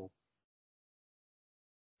so,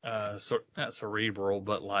 not cerebral,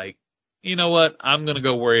 but like, you know what? I'm going to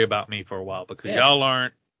go worry about me for a while because y'all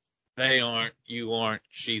aren't, they aren't, you aren't,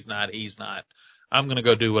 she's not, he's not. I'm going to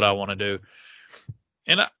go do what I want to do.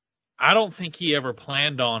 And I don't think he ever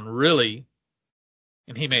planned on really,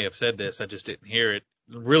 and he may have said this, I just didn't hear it,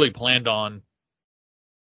 really planned on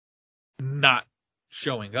not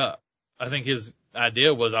showing up. I think his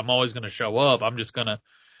idea was, I'm always going to show up. I'm just going to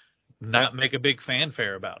not make a big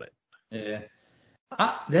fanfare about it. Yeah.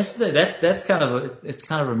 That's kind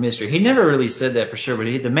of a mystery. He never really said that for sure, but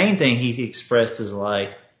the main thing he expressed is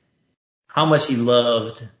like how much he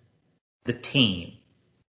loved the team,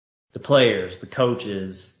 the players, the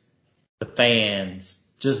coaches, the fans,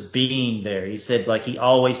 just being there. He said like he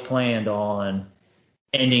always planned on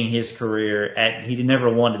ending his career he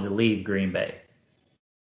never wanted to leave Green Bay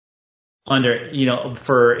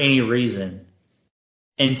for any reason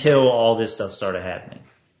until all this stuff started happening.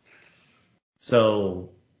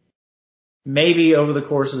 So maybe over the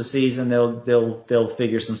course of the season they'll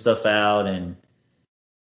figure some stuff out, and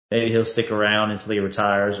maybe he'll stick around until he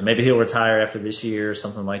retires, or maybe he'll retire after this year or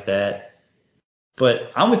something like that.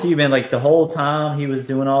 But I'm with you, man. Like the whole time he was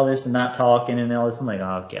doing all this and not talking and all this, I'm like,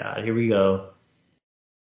 oh God, here we go.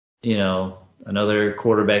 You know, another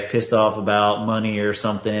quarterback pissed off about money or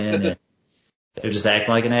something, and they're just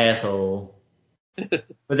acting like an asshole. But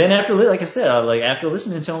then after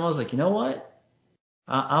listening to him, I was like, you know what?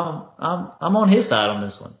 I'm on his side on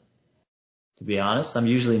this one. To be honest, I'm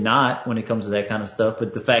usually not when it comes to that kind of stuff,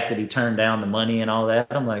 but the fact that he turned down the money and all that,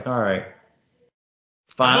 I'm like, all right.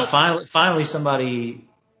 Finally somebody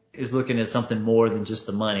is looking at something more than just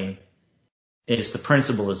the money. It's the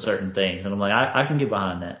principle of certain things. And I'm like, I can get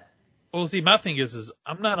behind that. Well, see, my thing is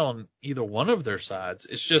I'm not on either one of their sides.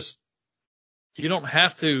 It's just, you don't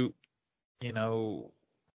have to, you know,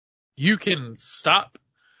 you can stop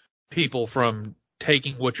people from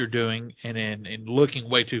taking what you're doing and looking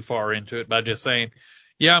way too far into it by just saying,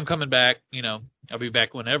 yeah, I'm coming back, you know, I'll be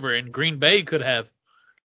back whenever. And Green Bay could have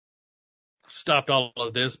stopped all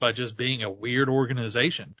of this by just being a weird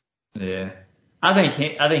organization. Yeah. I think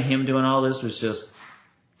him doing all this was just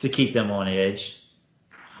to keep them on edge.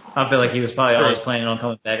 I feel like he was probably always planning on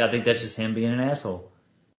coming back. I think that's just him being an asshole.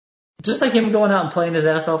 Just like him going out and playing his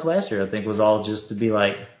ass off last year, I think was all just to be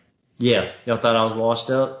like, yeah, y'all thought I was washed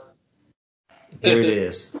up? Here it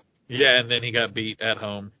is. Yeah, and then he got beat at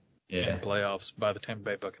home in the playoffs by the Tampa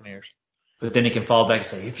Bay Buccaneers. But then he can fall back and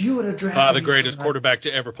say, if you would have drafted the greatest quarterback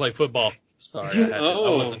to ever play football. Sorry,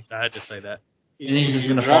 I had to say that. And then he's just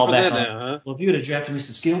going to fall back on, huh? Well, if you would have drafted me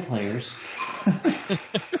some skill players.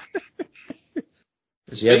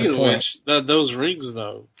 Speaking of which, those rings,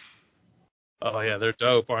 though. Oh, yeah, they're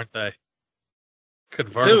dope, aren't they?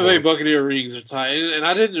 Convertible. Tampa Bay Buccaneer rings are tight. And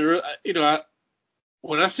I didn't,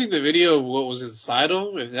 when I seen the video of what was inside of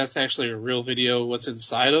them, if that's actually a real video of what's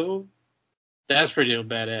inside of them, that's pretty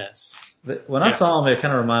badass. When I saw him, it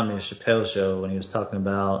kind of reminded me of Chappelle's show when he was talking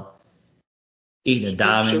about eating the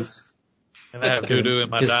diamonds. And I have doo-doo in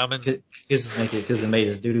my diamond. Because it made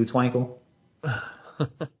his doo-doo twinkle.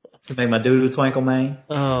 To make my doo-doo twinkle, man.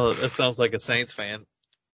 Oh, that sounds like a Saints fan.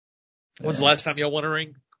 When's the last time y'all won a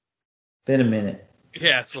ring? Been a minute.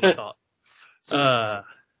 Yeah, that's what I thought.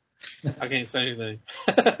 I can't say anything.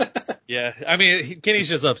 Yeah, I mean, Kenny's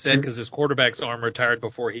just upset because his quarterback's arm retired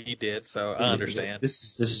before he did, so I understand.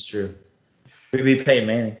 This is true. We beat Peyton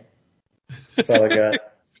Manning. That's all I got.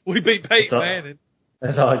 We beat Peyton Manning.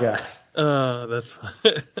 That's all I got. That's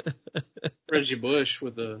fine. Reggie Bush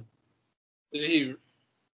did he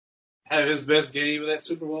have his best game in that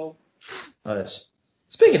Super Bowl?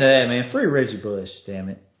 Speaking of that, man, free Reggie Bush, damn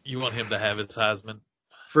it. You want him to have his Heisman?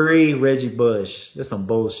 Free Reggie Bush. That's some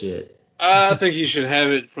bullshit. I think he should have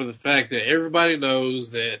it for the fact that everybody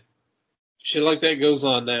knows that shit like that goes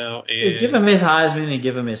on now. And give him his Heisman and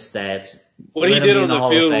give him his stats. What he did on the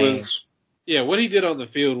field what he did on the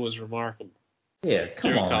field was remarkable. Yeah,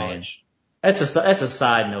 come on, man. That's a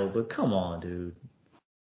side note, but come on, dude.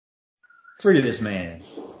 Free this man.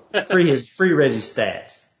 Free Reggie's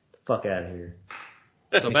stats. The fuck out of here.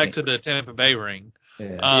 So back to the Tampa Bay ring.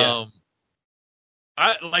 Yeah.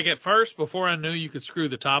 I like at first before I knew you could screw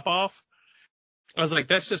the top off, I was like,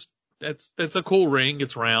 that's a cool ring.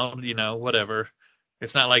 It's round, whatever.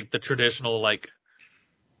 It's not like the traditional like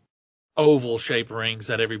oval shaped rings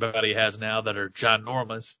that everybody has now that are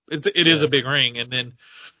ginormous. It is a big ring, and then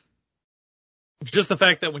just the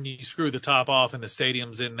fact that when you screw the top off and the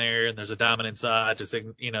stadium's in there and there's a diamond inside to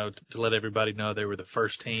to let everybody know they were the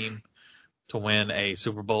first team to win a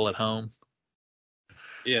Super Bowl at home.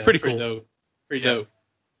 Yeah, it's pretty cool. Dope. Pretty dope.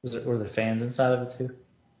 Were there fans inside of it too?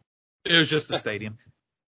 It was just the stadium.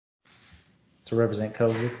 To represent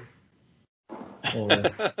COVID? Or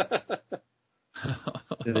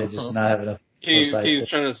did they just not have enough? He's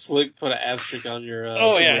trying to slick put an asterisk on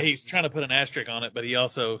your. He's trying to put an asterisk on it, but he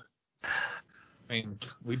also,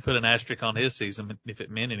 we'd put an asterisk on his season if it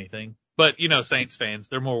meant anything. But Saints fans,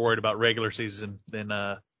 they're more worried about regular season than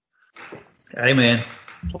hey man,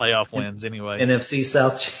 playoff wins anyway. NFC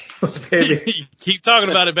South Champions, baby. Keep talking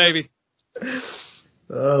about it, baby.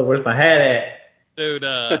 Oh, where's my hat at? Dude,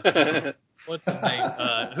 what's his name?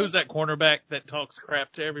 Who's that cornerback that talks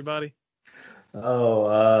crap to everybody?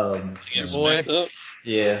 Oh, boy.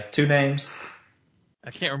 Yeah, 2 names.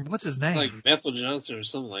 I can't remember. What's his name? Like Bethel Johnson or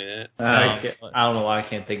something like that. I don't know why I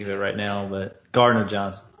can't think of it right now, but Gardner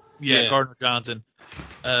Johnson. Yeah, Gardner Johnson.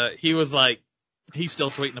 He was like, he's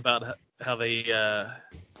still tweeting about how they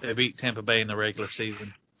beat Tampa Bay in the regular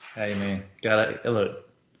season. Hey man, gotta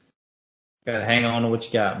hang on to what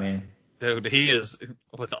you got, man. Dude, he is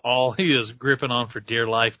gripping on for dear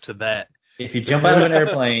life to that. If you jump out of an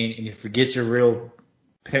airplane and you forget your real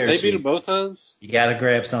parachute, they beat them both times. You gotta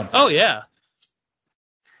grab something. Oh yeah.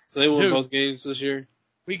 So they won both games this year.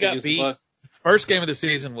 We got beat. First game of the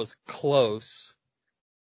season was close.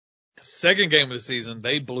 The second game of the season,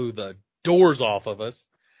 they blew the doors off of us.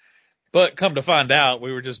 But come to find out,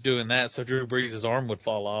 we were just doing that so Drew Brees' arm would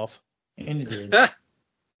fall off. And he did.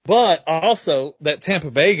 But also, that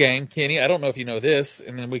Tampa Bay game, Kenny, I don't know if you know this,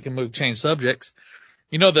 and then we can change subjects.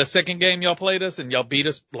 The second game y'all played us and y'all beat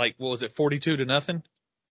us, 42-0?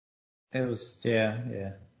 It was, yeah.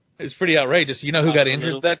 It's pretty outrageous. You know who got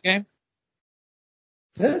injured that game?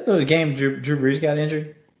 Is that the game Drew Brees got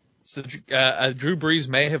injured? So, Drew Brees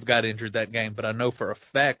may have got injured that game, but I know for a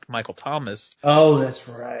fact Michael Thomas. Oh, that's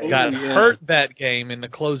right. Got hurt that game in the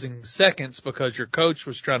closing seconds because your coach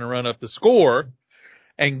was trying to run up the score.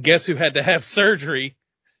 And guess who had to have surgery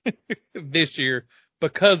this year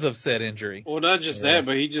because of said injury? Well, not just that,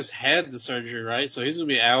 but he just had the surgery, right? So he's going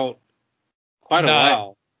to be out quite a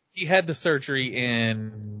while. He had the surgery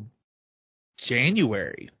in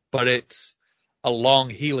January, but it's a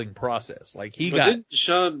long healing process. Didn't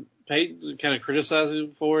Sean Payton kind of criticize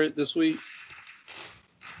him for it this week?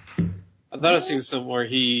 I thought I seen somewhere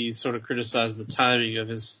he sort of criticized the timing of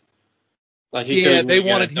his. They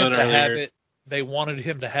wanted him to have it. They wanted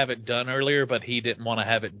him to have it done earlier, but he didn't want to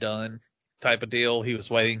have it done type of deal. He was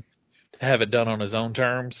waiting to have it done on his own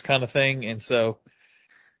terms kind of thing. And so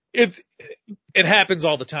it happens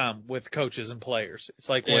all the time with coaches and players. It's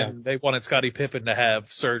like when they wanted Scottie Pippen to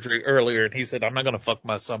have surgery earlier and he said, I'm not going to fuck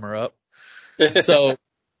my summer up. So,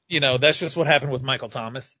 that's just what happened with Michael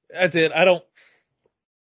Thomas. That's it. I don't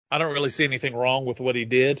really see anything wrong with what he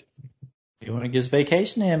did. You want to get his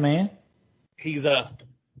vacation in, man?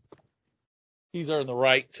 He's earned the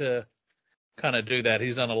right to kind of do that.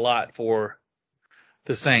 He's done a lot for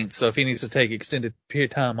the Saints. So if he needs to take extended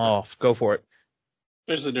period of time off, go for it.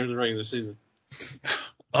 Especially during the regular season.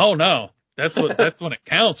 Oh no. That's when it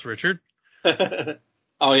counts, Richard. Oh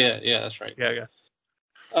yeah. Yeah, that's right. Yeah.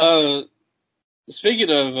 Speaking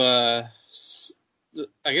of,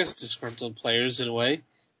 I guess disgruntled players in a way,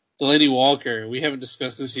 Delaney Walker, we haven't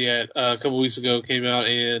discussed this yet. A couple weeks ago came out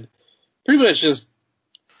and pretty much just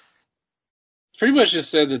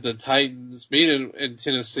said that the Titans being in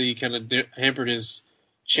Tennessee kind of hampered his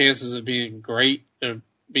chances of being great or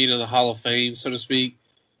being in the Hall of Fame, so to speak,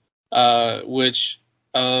 which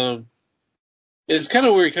is kind of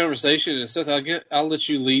a weird conversation. And Seth, I'll let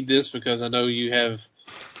you lead this because I know you have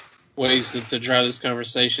ways to drive this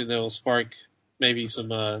conversation that will spark maybe some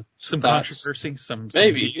controversy, some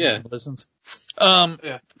listens.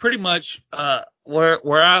 Pretty much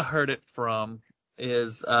where I heard it from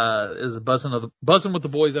is a Buzzing with the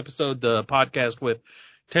Boys episode, the podcast with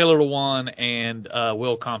Taylor Lewan and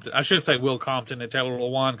Will Compton. I should say Will Compton and Taylor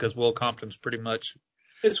Lewan because Will Compton's pretty much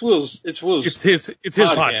it's Will's it's his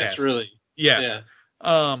podcast really. Yeah.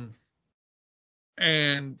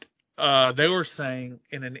 And they were saying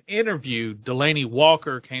in an interview, Delaney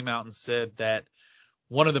Walker came out and said that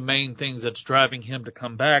one of the main things that's driving him to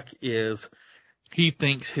come back is he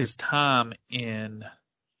thinks his time in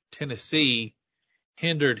Tennessee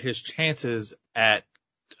hindered his chances at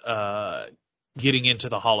getting into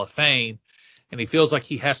the Hall of Fame, and he feels like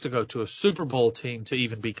he has to go to a Super Bowl team to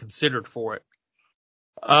even be considered for it.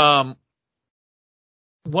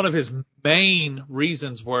 One of his main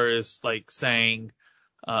reasons is like saying,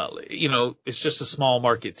 it's just a small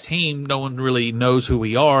market team. No one really knows who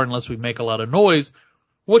we are unless we make a lot of noise,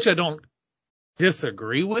 which I don't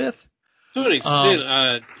disagree with. To an extent,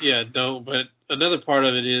 I don't. But another part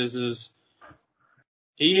of it is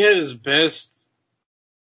he had his best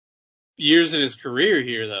years in his career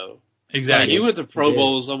here, though. Exactly. He went to Pro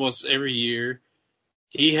Bowls almost every year.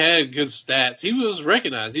 He had good stats. He was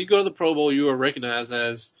recognized. You go to the Pro Bowl, you are recognized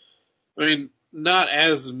as, not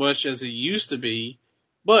as much as he used to be,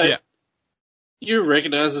 but you're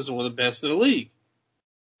recognized as one of the best in the league.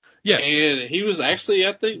 Yes. And he was actually,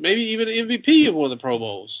 I think, maybe even MVP of one of the Pro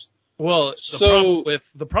Bowls. Well,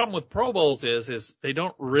 the problem with Pro Bowls is they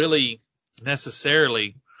don't really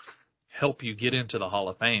necessarily help you get into the Hall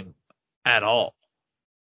of Fame at all.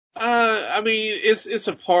 It's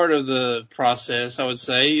a part of the process, I would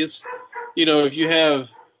say. It's, if you have,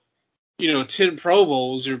 10 Pro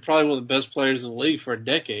Bowls, you're probably one of the best players in the league for a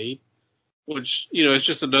decade, which, it's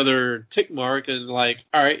just another tick mark and like,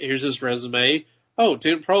 all right, here's this resume. Oh,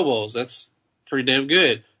 10 Pro Bowls. That's pretty damn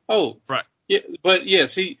good. Oh, right. Yeah, but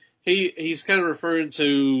yes, he's kind of referring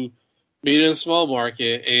to being in a small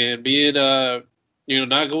market and being,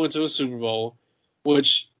 not going to a Super Bowl,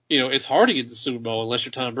 which, it's hard to get to the Super Bowl unless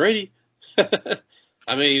you're Tom Brady. He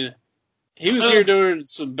was here during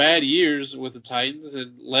some bad years with the Titans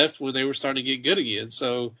and left when they were starting to get good again.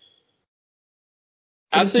 So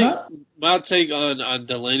I think my take on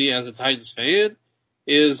Delaney as a Titans fan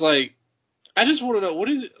is like, I just want to know, what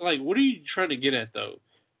are you trying to get at though?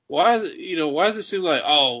 Why does it seem like,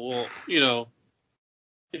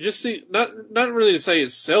 it just seems, not really to say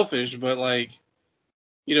it's selfish, but like,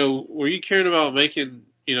 were you caring about making,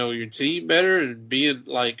 your team better and being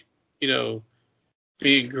like,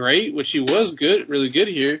 being great, which he was good, really good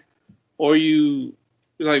here, or you,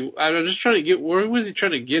 like, I'm just trying to get, where was he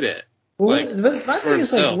trying to get at? Well, but my thing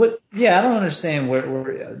is like, I don't understand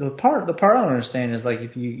where the part I don't understand is like,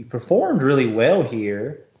 if you performed really well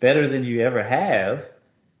here, better than you ever have,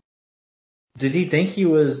 did he think he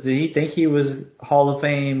was Hall of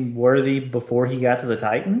Fame worthy before he got to the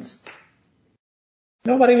Titans?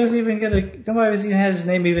 Nobody was even had his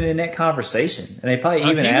name even in that conversation. And they probably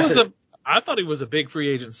I thought he was a big free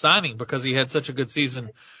agent signing because he had such a good season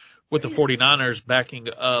with the 49ers backing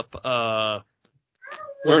up,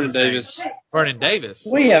 Vernon Davis. Vernon Davis.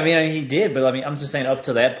 Well, yeah, he did, but I'm just saying up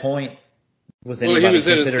to that point, was anybody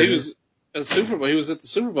considered? He was at the Super Bowl. He was at the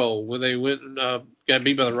Super Bowl when they went and got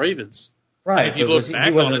beat by the Ravens. Right. If you look back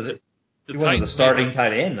he wasn't the starting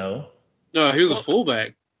tight end though. No, he was a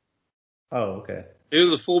fullback. Oh, okay. He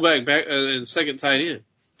was a fullback back and second tight end.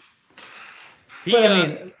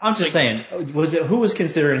 But I'm just saying, who was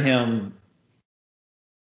considering him,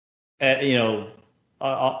 a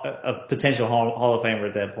potential Hall of Famer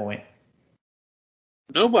at that point?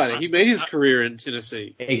 Nobody. He made his career in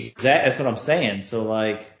Tennessee. Exactly. That's what I'm saying. So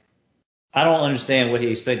like, I don't understand what he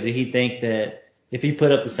expected. Did he think that if he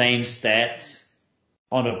put up the same stats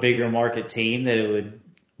on a bigger market team, that it would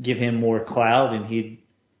give him more clout and he'd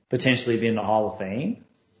potentially be in the Hall of Fame?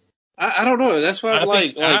 I don't know. That's why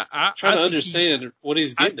I'm trying to understand what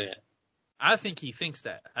he's getting at. I think he thinks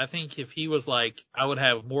that. I think if he was like, I would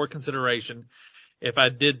have more consideration if I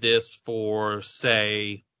did this for,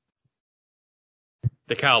 say,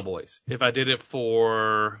 the Cowboys. If I did it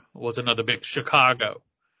for, another big Chicago,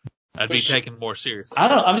 I'd be taken more seriously.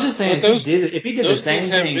 I'm just saying, if he did the same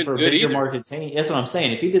thing for a bigger market team, that's what I'm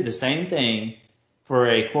saying. If he did the same thing for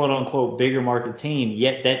a quote unquote bigger market team,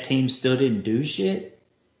 yet that team still didn't do shit,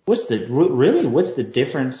 what's the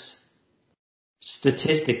difference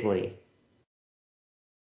statistically?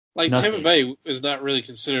 Like Tampa Bay is not really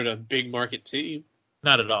considered a big market team.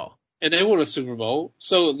 Not at all. And they won a Super Bowl.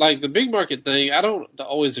 So like the big market thing, I don't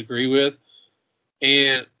always agree with.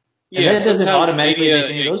 And that doesn't automatically make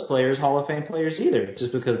any of those players Hall of Fame players either,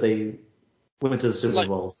 just because they went to the Super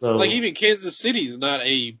Bowl. So like even Kansas City is not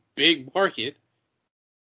a big market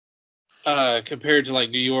compared to like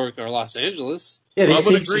New York or Los Angeles. Yeah, I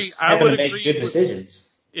would agree. I would agree. Good decisions.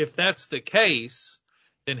 If that's the case,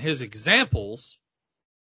 then his examples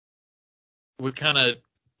would kind of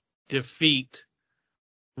defeat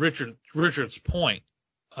Richard's point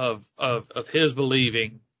of his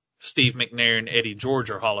believing Steve McNair and Eddie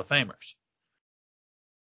George are Hall of Famers.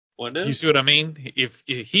 What now? You see what I mean?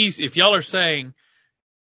 If y'all are saying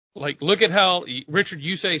Like, look at how, Richard,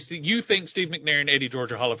 you think Steve McNair and Eddie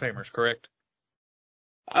George are Hall of Famers, correct?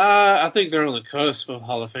 I think they're on the cusp of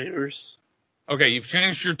Hall of Famers. Okay, you've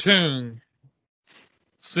changed your tune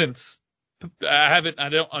since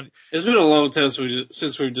It's been a long time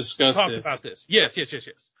since we've discussed talked this. about this. Yes.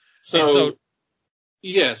 So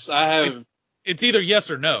yes, I have. It's either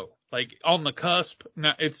yes or no. Like, on the cusp,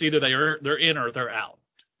 it's either they're in or they're out.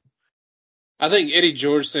 I think Eddie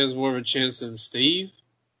George stands more of a chance than Steve.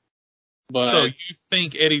 But so you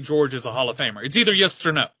think Eddie George is a Hall of Famer? It's either yes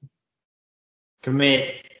or no.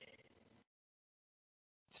 Commit.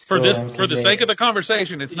 For the sake of the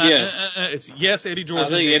conversation, it's not. Yes. It's yes, Eddie George. I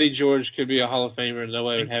think Eddie George could be a Hall of Famer, and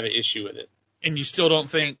nobody would have an issue with it. And you still don't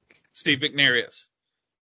think Steve McNair is?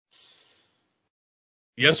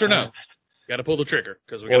 Yes or no? Got to pull the trigger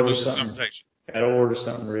because we got to move this conversation. Got to order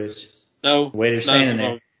something, Rich. No. Waiter's standing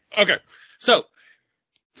there. Okay. So,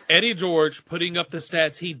 Eddie George putting up the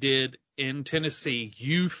stats he did in Tennessee,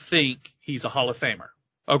 you think he's a Hall of Famer.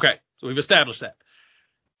 Okay. So we've established that.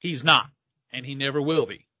 He's not, and he never will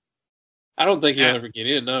be. I don't think he'll ever get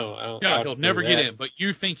in, no. No, he'll never get in, but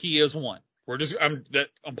you think he is one. I'm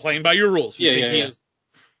playing by your rules. Yeah.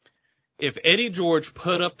 If Eddie George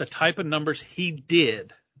put up the type of numbers he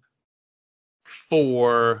did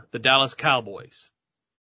for the Dallas Cowboys,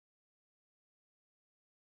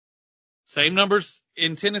 same numbers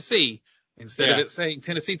in Tennessee, instead of it saying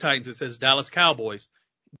Tennessee Titans, it says Dallas Cowboys,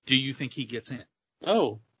 do you think he gets in?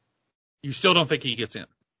 Oh. You still don't think he gets in?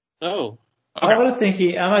 Oh. Okay. I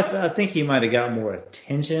think he might have got more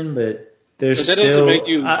attention, but there's but that still, doesn't make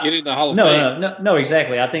you get in the Hall of Fame. No,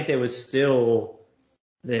 exactly. I think they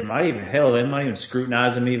might even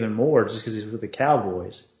scrutinize him even more just because he's with the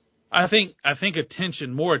Cowboys. I think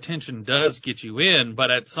more attention does get you in,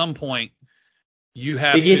 but at some point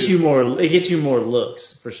it gets you more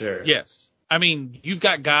looks for sure. Yes. I mean, you've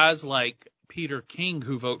got guys like Peter King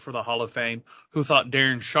who vote for the Hall of Fame who thought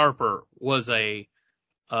Darren Sharper was a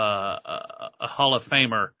Hall of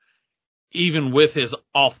Famer, even with his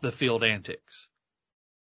off the field antics.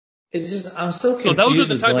 It's just, I'm so confused. So those are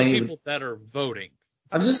the type of people that are voting.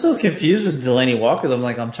 I'm just so confused with Delaney Walker.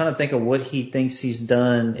 I'm trying to think of what he thinks he's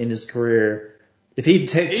done in his career. If he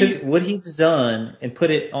took what he's done and put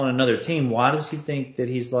it on another team, why does he think that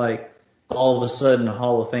he's like all of a sudden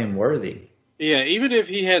Hall of Fame worthy? Yeah, even if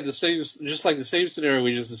he had the same scenario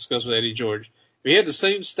we just discussed with Eddie George, if he had the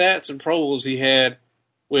same stats and Pro Bowls he had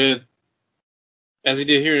as he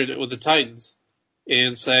did here with the Titans,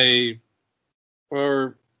 and say,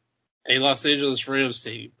 for a Los Angeles Rams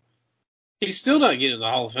team, he's still not getting the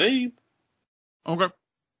Hall of Fame. Okay.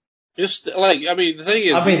 Just the thing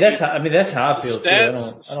is, that's how I feel too. I don't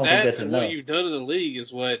think that's and enough. what you've done in the league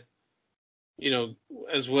is what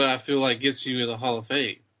I feel like gets you in the Hall of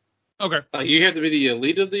Fame. Okay. You have to be the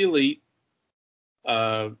elite of the elite.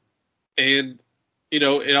 And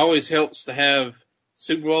it always helps to have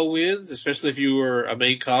Super Bowl wins, especially if you were a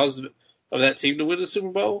main cause of that team to win the Super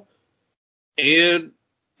Bowl. And,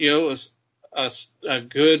 a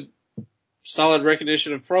good, solid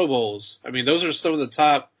recognition of Pro Bowls. I mean, those are some of the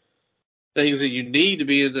top things that you need to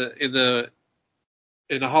be in the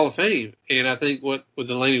Hall of Fame. And I think with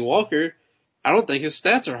Delaney Walker, I don't think his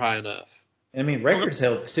stats are high enough. I mean, records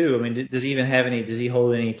help too. I mean, does he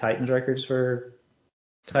hold any Titans records for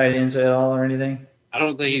tight ends at all or anything? I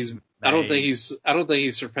don't think he's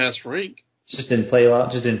surpassed Frank. Just didn't play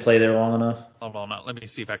there long enough. Hold on, let me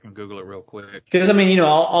see if I can Google it real quick. Because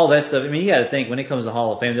all that stuff. I mean, you got to think when it comes to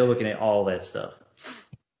Hall of Fame, they're looking at all that stuff.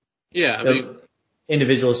 Yeah,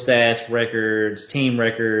 individual stats, records, team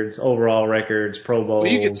records, overall records, Pro Bowls.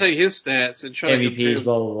 Well, you can take his stats and try MVPs, to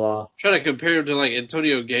blah blah blah. Try to compare him to like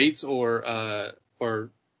Antonio Gates or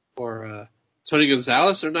Tony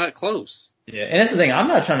Gonzalez. They're not close. Yeah, and that's the thing. I'm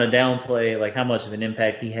not trying to downplay like how much of an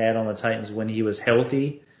impact he had on the Titans when he was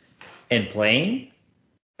healthy and playing.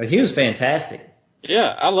 Like he was fantastic.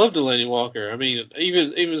 Yeah, I love Delaney Walker. I mean,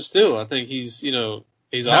 even still, I think he's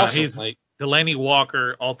awesome. Delaney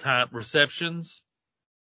Walker all-time receptions,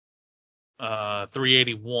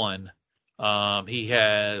 381. He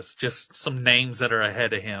has just some names that are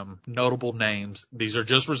ahead of him, notable names. These are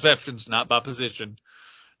just receptions, not by position.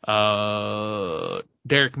 Derek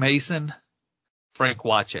Mason, Frank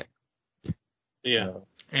Wycheck. Yeah.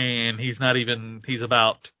 And he's only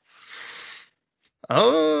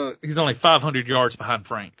 500 yards behind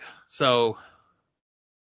Frank. So,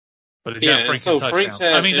 but he's got Frank in touchdowns.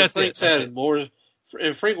 Frank's had more,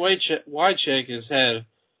 and Frank Wycheck has had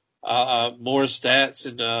more stats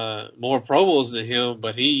and more Pro Bowls than him,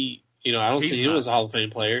 but I don't see him as a Hall of Fame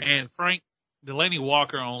player. And Delaney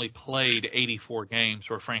Walker only played 84 games,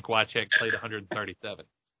 where Frank Wycheck played 137.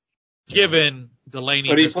 Given Delaney.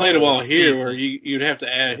 But he played them all here, season. where you'd have to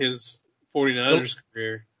add his 49ers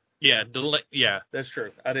career. Yeah, that's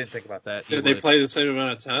true. I didn't think about that. Did they play the same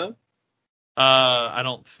amount of time? I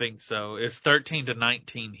don't think so. It's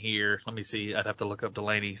 13-19 here. Let me see. I'd have to look up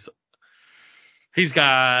Delaney's. He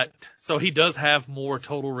does have more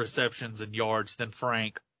total receptions and yards than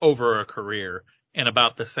Frank over a career and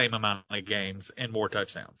about the same amount of games and more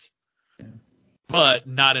touchdowns. But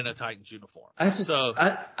not in a Titans uniform. I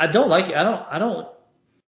don't like it.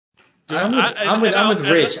 I'm with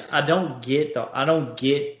Rich. I don't get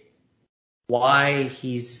why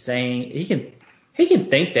he's saying he can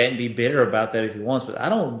think that and be bitter about that if he wants, but I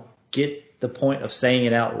don't get the point of saying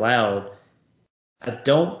it out loud. I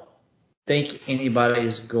don't think anybody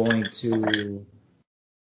is going to.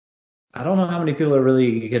 I don't know how many people are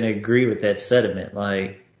really going to agree with that sentiment.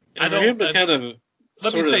 Like, let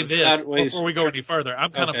me say this before we go any further.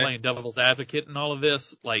 I'm kind of playing devil's advocate in all of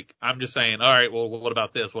this. Like, I'm just saying, all right, well, what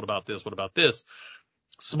about this? What about this? What about this?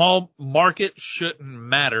 Small market shouldn't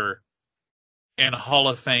matter in Hall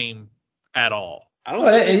of Fame at all.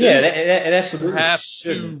 It absolutely have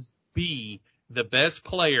shouldn't. To be the best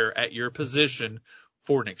player at your position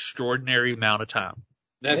for an extraordinary amount of time.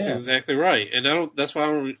 That's exactly right, and that's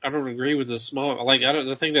why I don't agree with the small. Like,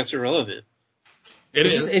 I think that's irrelevant. It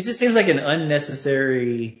just seems like an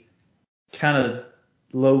unnecessary kind of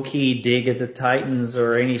low key dig at the Titans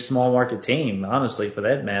or any small market team, honestly, for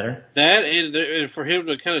that matter. That and for him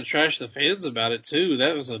to kind of trash the fans about it too,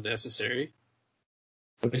 that was unnecessary.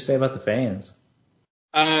 What do you say about the fans?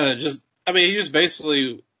 He just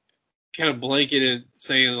basically kind of blanketed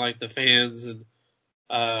saying like the fans and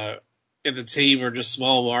the team are just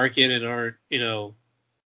small market and aren't the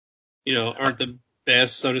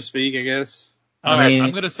best, so to speak, I guess. All right, I'm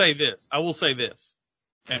going to say this. I will say this,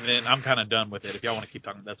 and then I'm kind of done with it. If y'all want to keep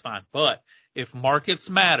talking, that's fine. But if markets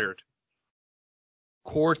mattered,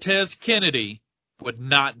 Cortez Kennedy would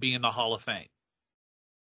not be in the Hall of Fame.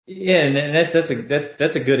 Yeah, and that's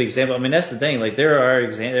a good example. I mean, that's the thing. Like, there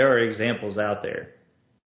are examples out there.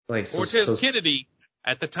 Like Cortez Kennedy,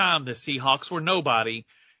 at the time, the Seahawks were nobody,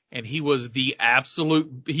 and he was the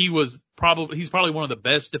absolute. He's probably one of the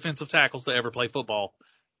best defensive tackles to ever play football.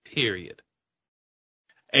 Period.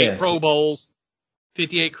 8 Pro Bowls,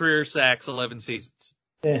 58 career sacks, 11 seasons.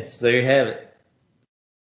 Yeah, so there you have it.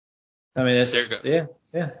 I mean, that's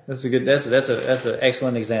that's an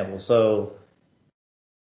excellent example. So,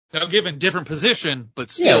 now given different position, but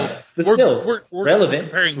still, we're relevant.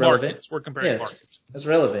 Comparing markets. We're comparing markets. That's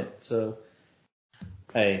relevant. So,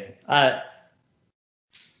 hey,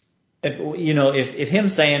 if him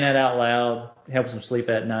saying that out loud helps him sleep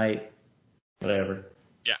at night, whatever.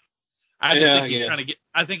 I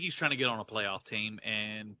think he's trying to get on a playoff team,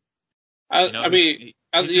 and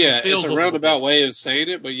it's a roundabout way of saying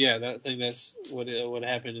it, but I think that's what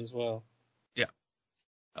happened as well. Yeah.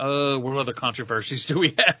 What other controversies do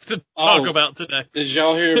we have to talk about today? Did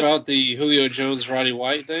y'all hear about the Julio Jones, Roddy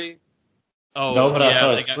White thing? Oh, no, but I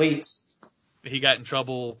saw his tweets. He got in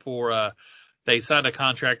trouble for they signed a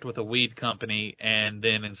contract with a weed company, and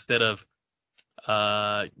then instead of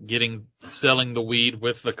selling the weed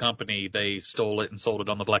with the company, they stole it and sold it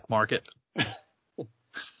on the black market. Who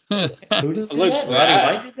did that? Roddy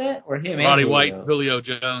White did that? Or him? Roddy White, Julio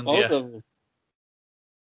Jones, both of them.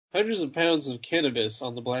 Hundreds of pounds of cannabis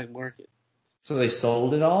on the black market. So they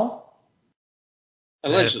sold it all?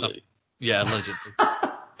 Allegedly. Yeah, allegedly.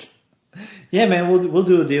 Yeah, man, we'll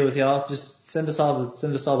do a deal with y'all. Just send us all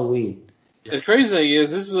the weed. The crazy thing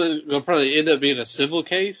is, this is going to probably end up being a civil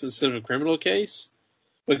case instead of a criminal case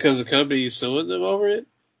because the company is suing them over it.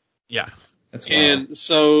 Yeah. That's wild. And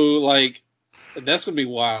so, that's going to be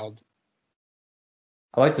wild.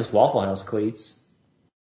 I like this Waffle House cleats.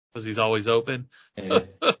 Because he's always open. Yeah.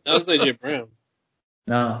 That was AJ Brown.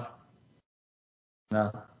 No.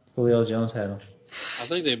 Julio Jones had them. I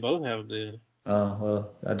think they both have them, dude. Oh,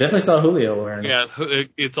 well, I definitely saw Julio wearing them. Yeah,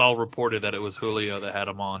 it's all reported that it was Julio that had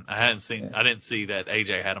them on. I didn't see that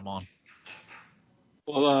AJ had them on.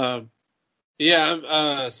 Well,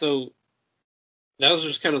 so that was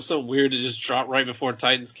just kind of something weird to just drop right before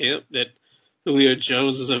Titans camp that Julio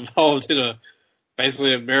Jones is involved in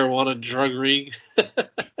basically a marijuana drug ring.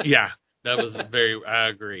 Yeah, that was I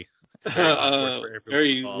agree.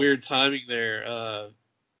 Very weird timing there.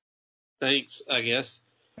 Thanks, I guess.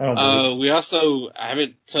 We also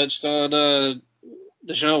haven't touched on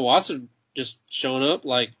Deshaun Watson just showing up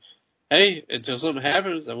like, hey, until something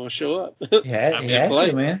happens, I'm going to show up. He had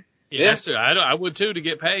to, man. He has to. I would too, to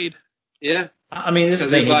get paid. Yeah. I mean, this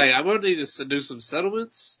is he's like, I'm going to need to do some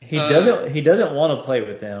settlements. He doesn't want to play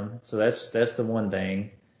with them, so that's the one thing.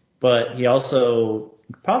 But he also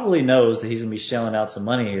probably knows that he's going to be shelling out some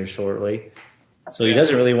money here shortly. So he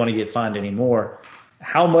doesn't really want to get fined anymore.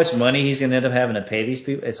 How much money he's going to end up having to pay these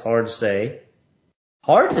people, it's hard to say.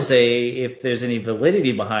 Hard to say if there's any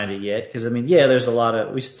validity behind it yet. Because, I mean, yeah, there's a lot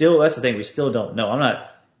of, that's the thing, we still don't know.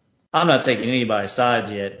 I'm not taking anybody's side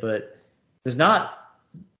yet, but there's not,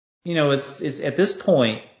 it's at this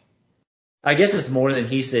point, I guess it's more than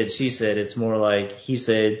he said, she said. It's more like he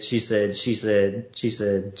said, she said, she said, she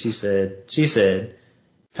said, she said, she said,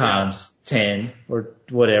 times 10 or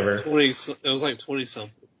whatever. 20, it was like 20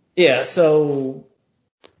 something. Yeah, so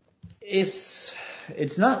it's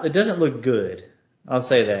not, it doesn't look good. I'll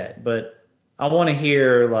say that, but I want to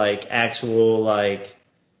hear like actual, like,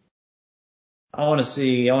 I want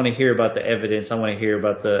to hear about the evidence. I want to hear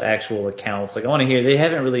about the actual accounts. Like, I want to hear, they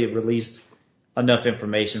haven't really released enough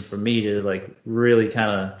information for me to like really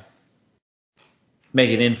kind of make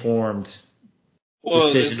an informed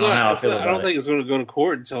decision on how I feel about it. I don't think it's going to go to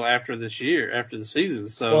court until after this year, after the season.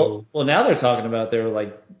 So well, now they're talking about there were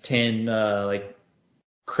like 10 like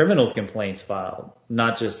criminal complaints filed,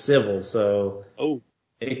 not just civil. So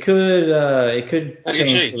it could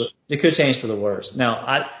change for the worse.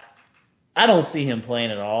 Now I don't see him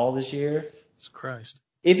playing at all this year. Jesus Christ.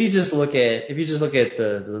 If you just look at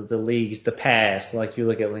the leagues, the past, like you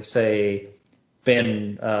look at like say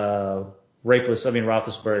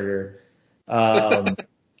Roethlisberger,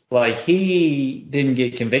 like he didn't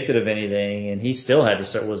get convicted of anything and he still had to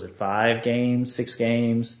start, was it 5 games, 6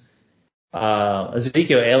 games?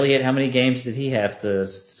 Ezekiel Elliott, how many games did he have to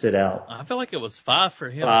sit out? I feel like it was 5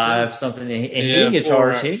 for him. 5 something, and he didn't get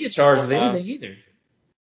charged. He didn't get charged with anything either.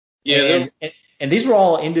 Yeah, and these were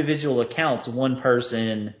all individual accounts. One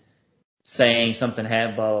person saying something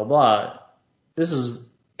had blah blah blah. This is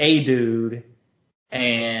a dude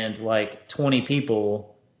and like 20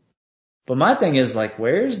 people. But my thing is like,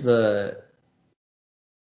 where are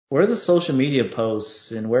the social media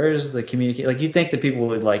posts and where's the communicate? Like, you think that people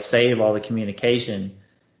would like save all the communication?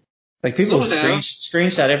 Like people would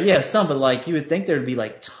screenshot some, but like you would think there'd be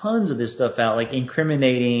like tons of this stuff out, like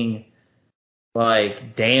incriminating,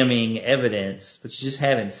 like damning evidence, but you just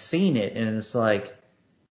haven't seen it, and it's like,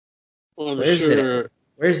 where's it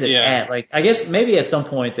at? Like, I guess maybe at some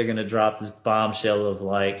point they're gonna drop this bombshell of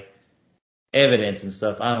like evidence and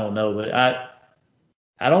stuff. I don't know, but I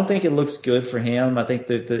don't think it looks good for him. I think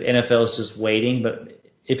that the NFL is just waiting, but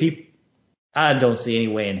I don't see any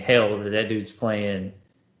way in hell that dude's playing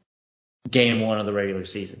game 1 of the regular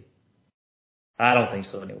season. I don't think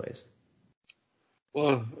so anyways.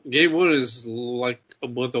 Well, game 1 is like a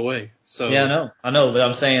month away. So yeah, I know, but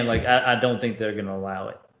I'm saying like I don't think they're going to allow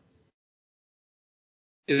it.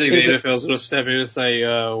 You think the NFL's going to step in and say,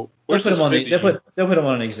 "Where's they'll put him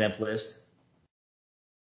on an exempt list"?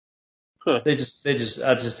 Huh. I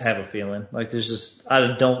just have a feeling like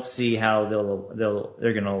I don't see how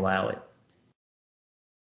they're going to allow it.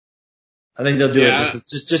 I think they'll do it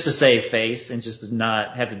just to save face and just to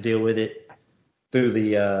not have to deal with it through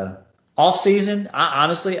the off season.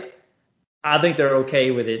 Honestly, I think they're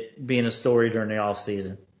okay with it being a story during the off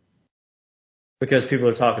season because people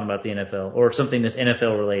are talking about the NFL or something that's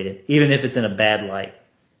NFL related, even if it's in a bad light.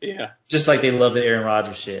 Yeah. Just like they love the Aaron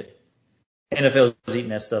Rodgers shit. NFL is eating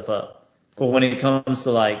that stuff up. But when it comes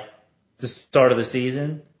to like the start of the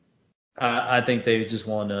season, I think they just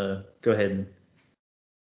want to go ahead and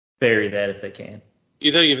bury that if they can.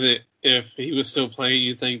 You think if he was still playing,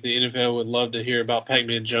 you think the NFL would love to hear about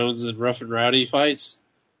Pac-Man Jones and Rough and Rowdy fights?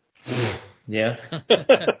 Yeah.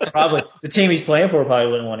 Probably. The team he's playing for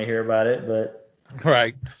probably wouldn't want to hear about it, but.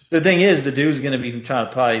 Right. The thing is, the dude's going to be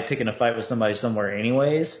probably picking a fight with somebody somewhere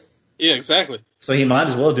anyways. Yeah, exactly. So he might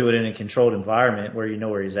as well do it in a controlled environment where you know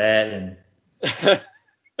where he's at and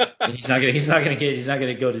he's not going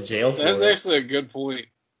to go to jail for it. That's actually a good point.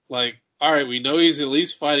 Like, all right, we know he's at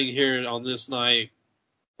least fighting here on this night.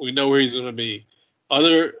 We know where he's going to be.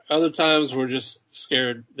 Other times we're just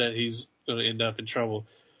scared that he's going to end up in trouble.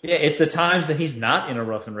 Yeah, it's the times that he's not in a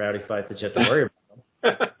rough and rowdy fight that you have to worry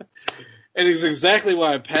about. And it's exactly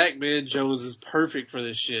why Pac-Man Jones is perfect for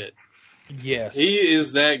this shit. Yes. He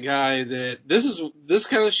is that guy that this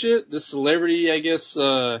kind of shit, this celebrity, I guess,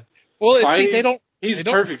 fighting, he's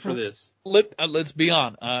perfect for this. Let's be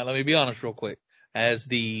honest. Let me be honest real quick. As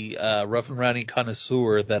the rough and rowdy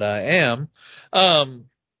connoisseur that I am,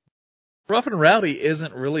 rough and rowdy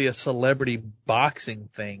isn't really a celebrity boxing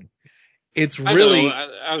thing. It's really.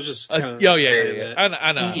 I was just. Yeah.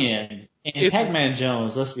 I know. And Pac-Man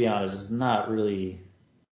Jones, let's be honest, is not really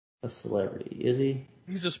a celebrity, is he?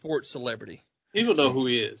 He's a sports celebrity. People know who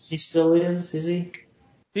he is. He still is he?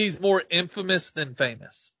 He's more infamous than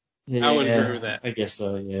famous. Yeah, I would agree with that. I guess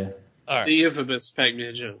so, yeah. All right. The infamous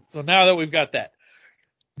Pac-Man Jones. So now that we've got that,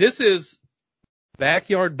 this is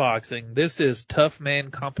backyard boxing. This is tough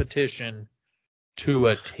man competition to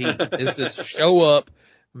a T. This is show up,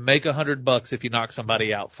 make $100 if you knock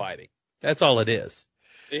somebody out fighting. That's all it is.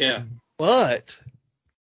 Yeah. But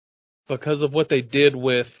because of what they did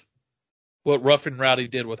with what Rough and Rowdy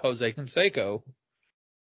did with Jose Canseco,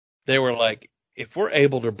 they were like, if we're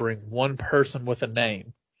able to bring one person with a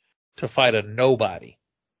name to fight a nobody,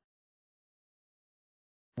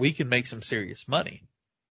 we can make some serious money.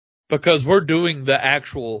 Because we're doing the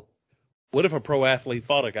actual, what if a pro athlete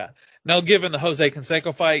fought a guy? Now, given the Jose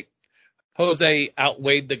Canseco fight, Jose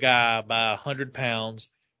outweighed the guy by 100 pounds.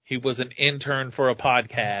 He was an intern for a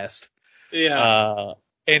podcast. Yeah.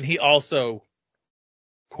 And he also,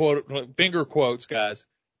 quote, finger quotes, guys,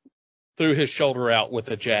 threw his shoulder out with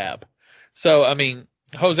a jab. So, I mean,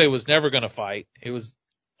 Jose was never going to fight. It was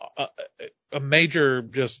a major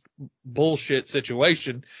just bullshit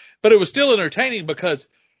situation, but it was still entertaining because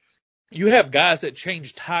you have guys that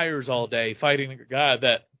change tires all day fighting a guy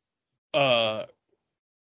that,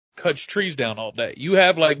 cuts trees down all day. You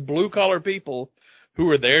have like blue collar people who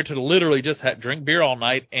are there to literally just drink beer all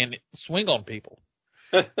night and swing on people.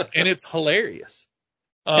 And it's hilarious.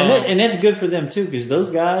 And that's good for them too, because those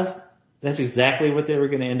guys, that's exactly what they were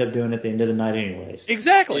going to end up doing at the end of the night anyways.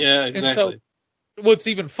 Exactly. Yeah, exactly. And so what's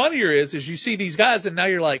even funnier is you see these guys and now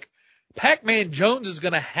you're like, Pac-Man Jones is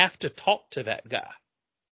going to have to talk to that guy.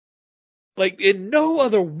 Like in no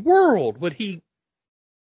other world would he,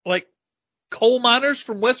 like, coal miners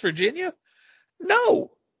from West Virginia?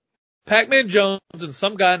 No. Pac-Man Jones and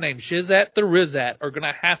some guy named Shizat the Rizat are going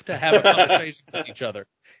to have a conversation with each other.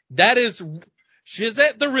 That is,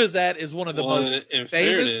 Shizat the Rizat is one of the most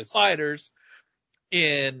famous fighters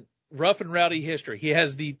in Rough and Rowdy history. He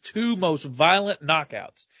has the two most violent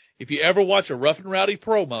knockouts. If you ever watch a Rough and Rowdy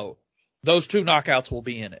promo, those two knockouts will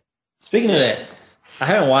be in it. Speaking of that, I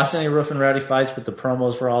haven't watched any Rough and Rowdy fights, but the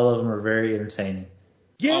promos for all of them are very entertaining.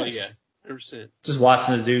 Yes. Oh, yeah. 100%. Just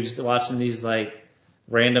watching the dudes, watching these like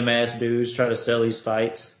random ass dudes try to sell these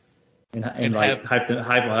fights and like hype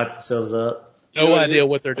themselves up. No idea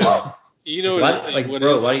what they're doing. You know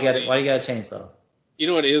why you got a chainsaw? You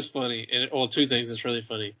know what is funny? And two things that's really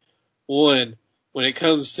funny. One, when it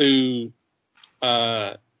comes to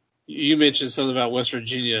you mentioned something about West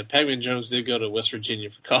Virginia. Pac-Man Jones did go to West Virginia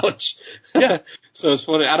for college. Yeah. So it's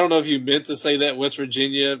funny. I don't know if you meant to say that West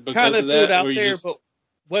Virginia because of that. Threw it out there, but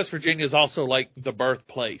West Virginia is also like the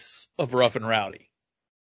birthplace of Rough and Rowdy.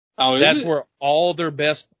 Oh, that's where all their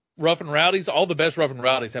best Rough and Rowdies, all the best Rough and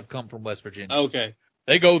Rowdies have come from West Virginia. Okay.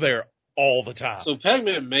 They go there all the time. So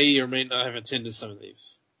Pac-Man may or may not have attended some of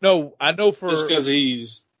these. No, I know for just because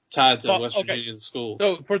he's tied to West Virginia school.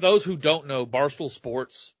 So for those who don't know, Barstool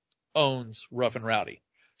Sports owns Rough and Rowdy.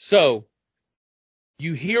 So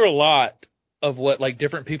you hear a lot of what like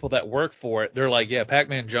different people that work for it. They're like, yeah,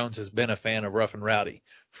 Pac-Man Jones has been a fan of Rough and Rowdy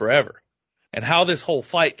forever. And how this whole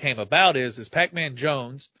fight came about is Pac-Man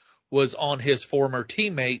Jones was on his former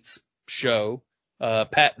teammate's show,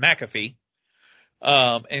 Pat McAfee,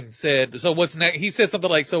 and said, so what's next? He said something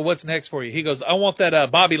like, so what's next for you? He goes, I want that,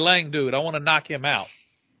 Bobby Lang dude. I want to knock him out.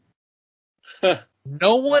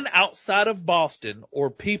 No one outside of Boston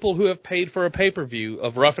or people who have paid for a pay-per-view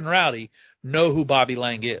of Rough and Rowdy know who Bobby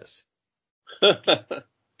Lang is. Do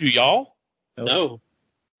y'all? No.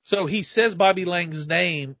 So he says Bobby Lang's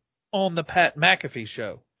name on the Pat McAfee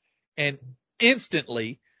show. And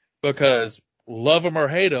instantly, because love him or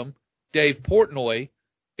hate him, Dave Portnoy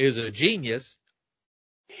is a genius,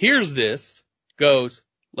 hears this, goes,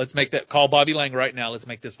 let's make that, call Bobby Lang right now, let's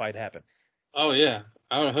make this fight happen. Oh yeah.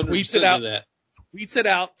 I would 100% do that.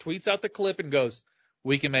 Tweets out the clip and goes,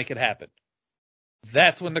 we can make it happen.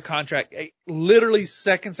 That's when the contract, literally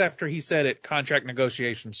seconds after he said it, contract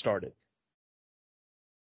negotiations started.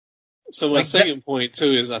 So my second point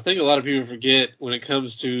too is I think a lot of people forget when it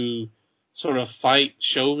comes to sort of fight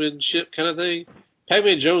showmanship kind of thing.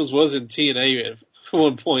 Pac-Man Jones was in TNA at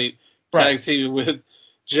one point, tag teaming with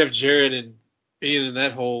Jeff Jarrett and being in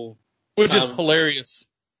that whole which is hilarious.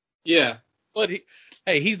 Yeah. But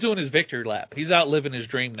he's doing his victory lap. He's out living his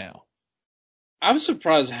dream now. I'm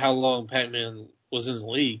surprised how long Pac-Man was in the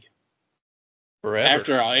league. Forever.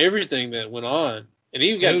 After everything that went on. And he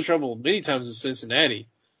even got in trouble many times in Cincinnati.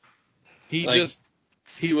 He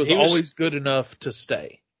was always good enough to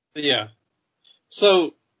stay. Yeah.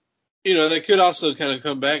 So, they could also kind of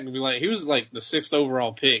come back and be like, he was like the 6th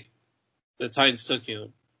overall pick. The Titans took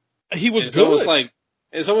him. He was good.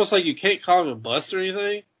 It's almost like you can't call him a bust or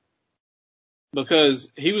anything. Because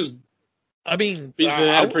he was I mean, He's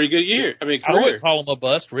been had a pretty good year. I mean, career. wouldn't call him a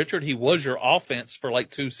bust, Richard. He was your offense for like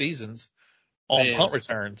 2 seasons on Man. punt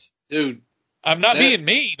returns. Dude. I'm not being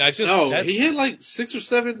mean. He had like 6 or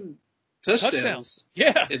 7 touchdowns.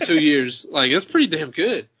 Yeah. In 2 years. Like, that's pretty damn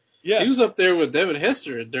good. Yeah. He was up there with Devin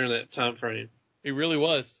Hester during that time frame. He really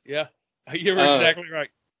was. Yeah. You're exactly right.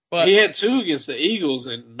 But he had 2 against the Eagles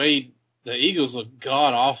and made the Eagles look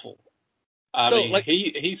god awful. I mean, like,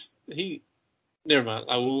 he never mind.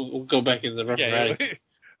 We'll go back into the Rough and Rowdy.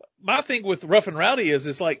 My thing with Rough and Rowdy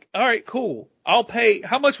is like, all right, cool. I'll pay.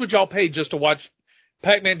 How much would y'all pay just to watch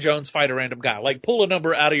Pac-Man Jones fight a random guy? Like, pull a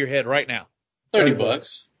number out of your head right now.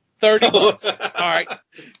 $30. $30. All right.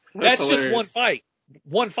 That's just hilarious. one fight.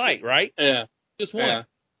 One fight, right? Yeah. Just one. Yeah.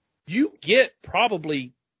 You get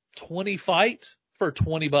probably 20 fights for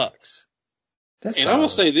 $20. And I will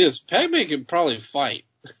say this, Pac-Man can probably fight.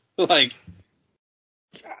 Like,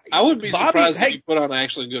 I wouldn't be surprised if he put on an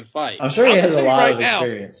actually good fight. I'm sure he has a lot of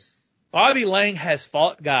experience. Bobby Lang has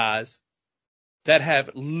fought guys that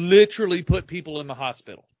have literally put people in the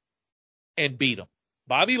hospital and beat them.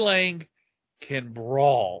 Bobby Lang can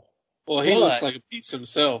brawl. Well, he looks like a piece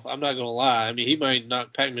himself. I'm not going to lie. I mean, he might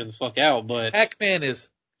knock Pac-Man the fuck out, but... Pac-Man is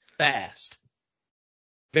fast.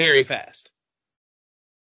 Very fast.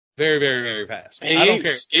 Very, very, very fast. And I don't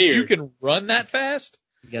care. Scared. If you can run that fast,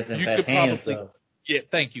 He's got them you fast could hands, probably though.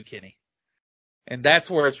 thank you, Kenny. And that's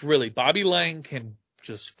where it's really, Bobby Lang can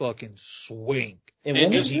just fucking swing. And And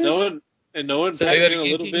when just is this? knowing Say that Pac-Man a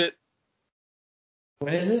again, little King? bit.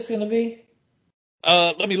 When is this going to be?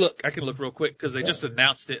 Let me look. I can look real quick because they just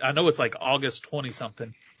announced it. I know it's like August 20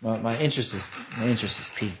 something. My interest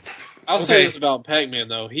is peaked. I'll say this about Pac-Man,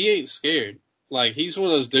 though. He ain't scared. Like, he's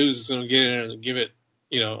one of those dudes that's going to get in there and give it,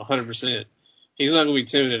 100%. He's not going to be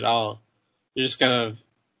timid at all. It's just kind of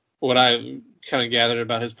what I kind of gathered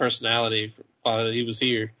about his personality while he was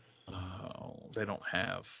here. Oh, they don't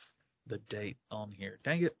have the date on here.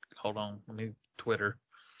 Dang it. Hold on. Let me Twitter.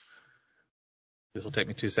 This will take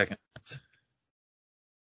me 2 seconds.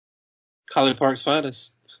 Collie Park's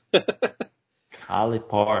finest. Collie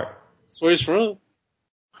Park. That's where he's from.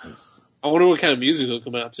 I wonder what kind of music he'll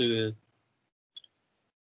come out to then.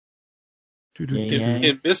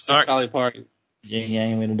 Yeah. Mr. Collie Park. Yin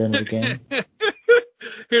Yang would have done it again.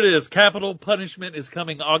 Here it is. Capital Punishment is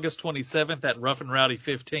coming August 27th at Rough and Rowdy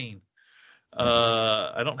 15.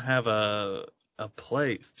 I don't have a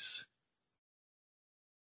place.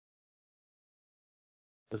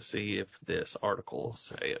 Let's see if this article will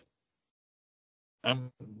say it.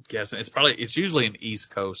 I'm guessing it's usually an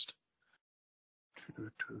East Coast.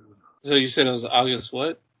 So you said it was August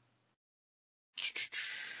what?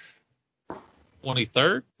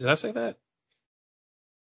 23rd? Did I say that?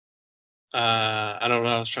 I don't know.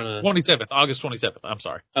 I was trying to. 27th, August 27th. I'm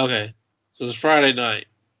sorry. Okay. So it's Friday night.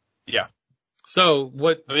 Yeah. So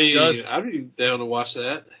what I'd be down to watch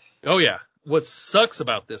that. Oh yeah. What sucks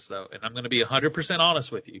about this though, and I'm going to be 100%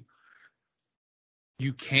 honest with you,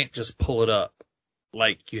 you can't just pull it up.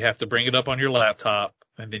 Like, you have to bring it up on your laptop,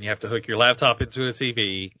 and then you have to hook your laptop into a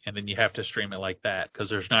TV, and then you have to stream it like that, because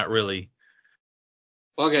there's not really...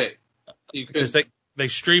 Okay. Because they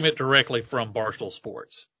stream it directly from Barstool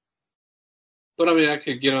Sports. But, I mean, I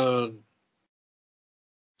could get on,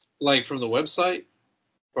 like, from the website,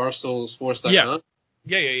 BarstoolSports.com?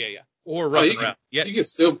 Yeah. Or Rough and Rowdy. Yeah. You can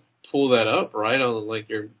still pull that up, right, on, like,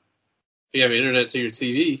 if you have internet to your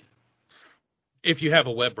TV. If you have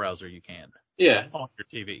a web browser, you can. Yeah. On your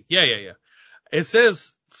TV. Yeah. It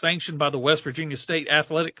says sanctioned by the West Virginia State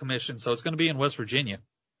Athletic Commission, so it's going to be in West Virginia.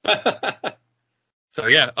 So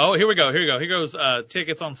yeah. Oh, here we go. Here goes,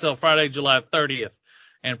 tickets on sale Friday, July 30th.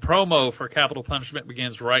 And promo for Capital Punishment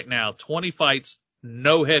begins right now. 20 fights,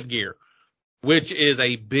 no headgear, which is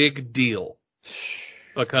a big deal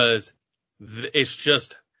because it's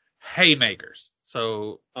just haymakers.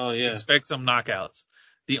 So expect some knockouts.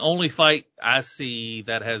 The only fight I see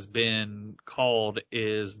that has been called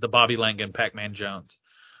is the Bobby Lang and Pac-Man Jones.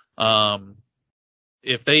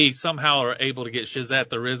 If they somehow are able to get Shizat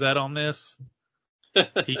the Rizat on this,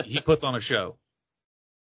 he puts on a show.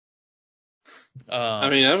 I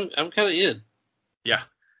mean, I'm kind of in. Yeah.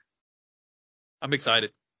 I'm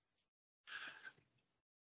excited.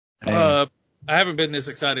 Hey. I haven't been this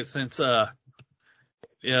excited since,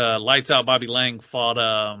 Lights Out Bobby Lang fought,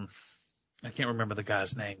 I can't remember the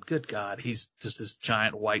guy's name. Good God. He's just this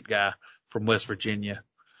giant white guy from West Virginia.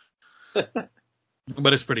 But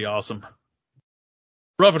it's pretty awesome.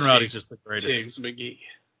 Rough and Rowdy's just the greatest. Tiggs McGee.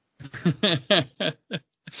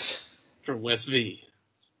 From West V.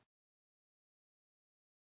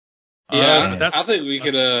 Yeah, I think we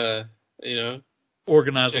could,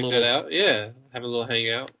 organize check a little. that out. Yeah. have a little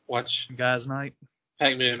hangout, watch Guys' night.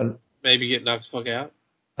 Pac-Man maybe get knocked the fuck out.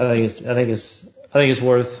 I think it's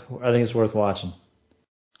worth watching.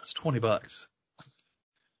 That's $20.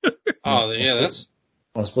 Oh yeah, that's.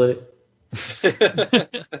 Want to split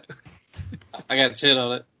it? I got 10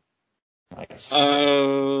 on it. Nice.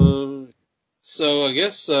 So I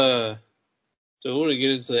guess do we want to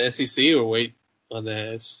get into the SEC or wait on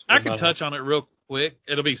that? I can touch on it real quick.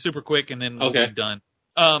 It'll be super quick, and then we'll be done.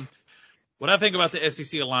 What I think about the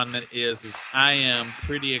SEC alignment is I am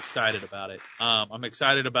pretty excited about it. I'm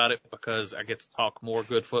excited about it because I get to talk more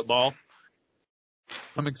good football.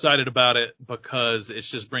 I'm excited about it because it's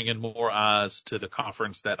just bringing more eyes to the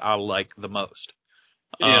conference that I like the most.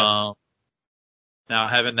 Yeah. Now,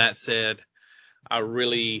 having that said, I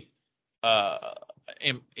really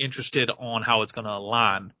am interested on how it's going to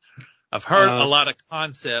align. I've heard a lot of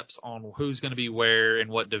concepts on who's going to be where and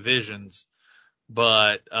what divisions,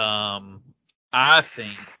 but I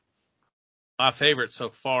think my favorite so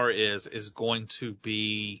far is going to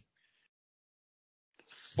be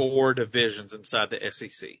 4 divisions inside the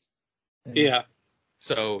SEC. Yeah.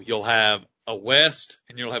 So you'll have a West,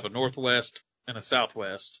 and you'll have a Northwest and a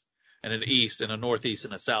Southwest, and an East and a Northeast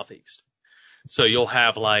and a Southeast. So you'll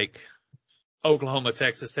have like Oklahoma,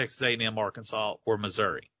 Texas, Texas A&M, Arkansas, or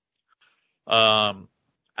Missouri. Alabama,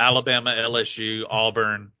 LSU,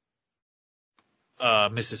 Auburn,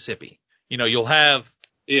 Mississippi. You know, you'll have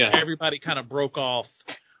everybody kind of broke off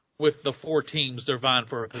with the 4 teams they're vying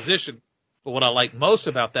for a position. But what I like most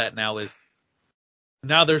about that now is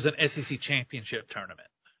now there's an SEC championship tournament.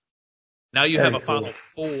 Now you have a Final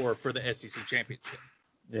Four for the SEC championship,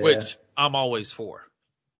 which I'm always for.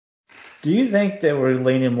 Do you think that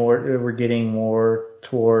we're getting more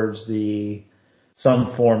towards some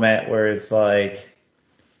format where it's like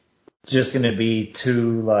just going to be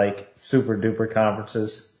 2 like super duper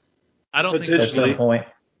conferences? I don't think at some point.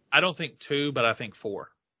 I don't think 2, but I think 4.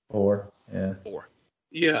 4, yeah. 4.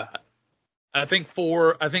 Yeah. I think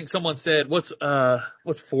 4. I think someone said, what's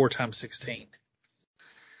 4 times 16?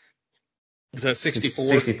 Is that 64?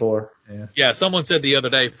 64, yeah. Yeah, someone said the other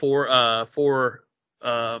day 4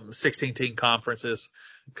 16-team conferences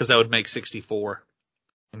because that would make 64.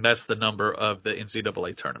 And that's the number of the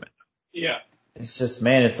NCAA tournament. Yeah. It's just,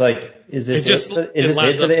 man, it's like, is this it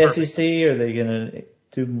for the SEC, or are they going to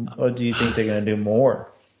do, or do you think they're going to do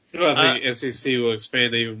more? Well, I think SEC will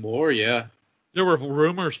expand even more, yeah. There were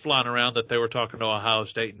rumors flying around that they were talking to Ohio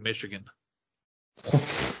State and Michigan.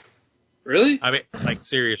 Really? I mean, like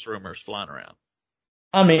serious rumors flying around.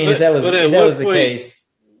 I mean, if that was the case,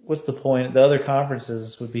 what's the point? The other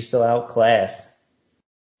conferences would be so outclassed.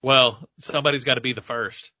 Well, somebody's got to be the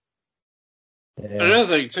first. Yeah. Another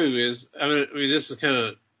thing too is, I mean, this is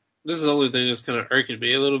the only thing that's kind of irking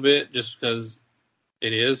me a little bit, just because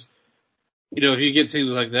it is. You know, if you get teams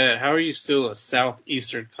like that, how are you still a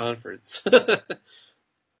Southeastern Conference?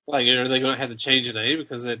 Like, are they going to have to change the name?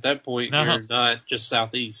 Because at that point, you're not just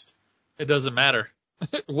Southeast. It doesn't matter.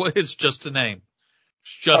 It's just a name.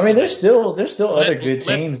 I mean, there's still other good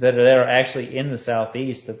teams that are actually in the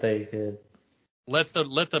Southeast that they could. Let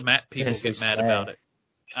the Matt people get mad about it.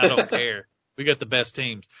 I don't care. We got the best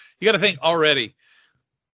teams. You got to think already.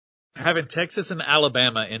 Having Texas and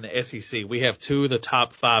Alabama in the SEC, we have 2 of the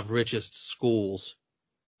top 5 richest schools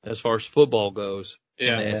as far as football goes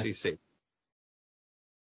in the SEC.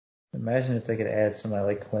 Imagine if they could add somebody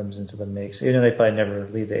like Clemson to the mix. Even though they probably never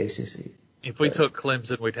leave the ACC. If we took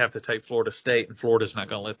Clemson, we'd have to take Florida State, and Florida's not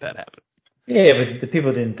going to let that happen. Yeah, but the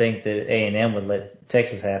people didn't think that A&M would let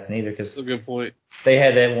Texas happen either, because that's a good point. They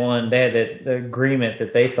had that agreement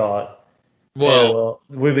that they thought. Well,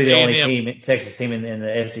 we'd be the only Texas team in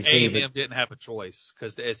the SEC. A&M didn't have a choice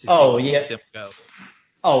because the SEC let them go.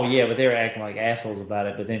 Oh yeah, but they were acting like assholes about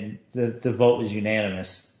it. But then the vote was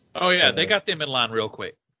unanimous. Oh yeah, they got them in line real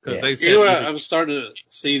quick because they said. You know what I'm starting to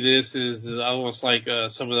see this is almost like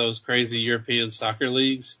some of those crazy European soccer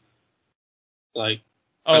leagues. Like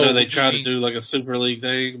I know they try to do like a Super League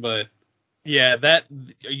thing, but yeah, that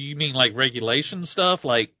you mean like regulation stuff,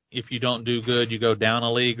 like. If you don't do good, you go down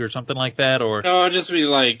a league or something like that, or no, I just mean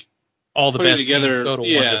like all the best together, teams go to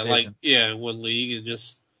one division. One league and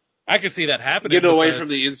just. I could see that happening. Get away from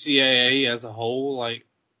the NCAA as a whole, like.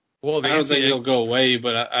 Well, I don't think it'll go away,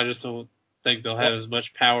 but I just don't think they'll have as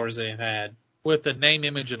much power as they've had. With the name,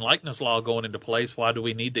 image, and likeness law going into place, why do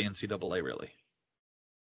we need the NCAA really?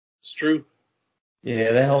 It's true.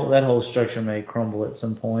 Yeah, that whole structure may crumble at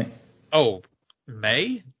some point. Oh,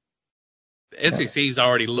 may? The SEC's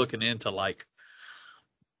already looking into like,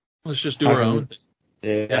 let's just do our own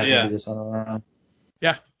thing. Yeah. Do this on our own.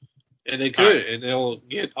 Yeah. And they could, and they'll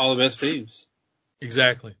get all the best teams.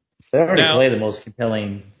 Exactly. They already Now- play the most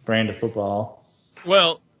compelling brand of football.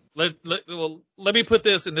 Well, let me put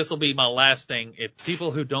this, and this will be my last thing. If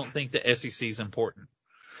people who don't think the SEC is important,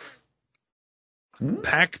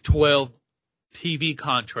 Pac-12 TV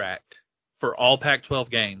contract for all Pac-12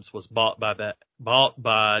 games was bought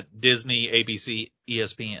by Disney, ABC,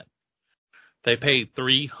 ESPN. They paid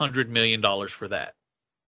 $300 million for that.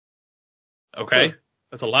 Okay?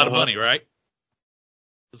 That's a lot of money, right?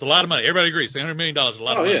 It's a lot of money. Everybody agrees. $300 million is a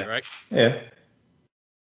lot of money, right? Yeah.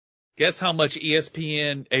 Guess how much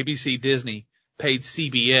ESPN, ABC, Disney paid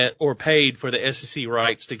CBS or paid for the SEC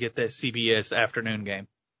rights to get that CBS afternoon game?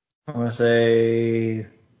 I'm going to say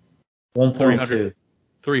 1.2.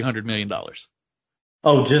 $300 million.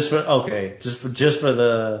 Oh, just for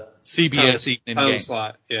the CBS evening time game.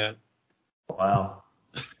 slot. Yeah. wow.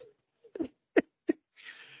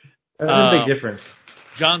 That's a big difference.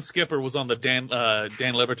 John Skipper was on the Dan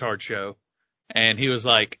Le Batard show, and he was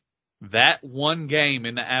like, that one game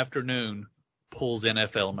in the afternoon pulls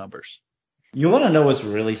NFL numbers. You want to know what's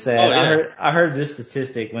really sad? Oh, yeah. I heard this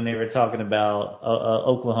statistic when they were talking about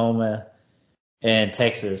Oklahoma and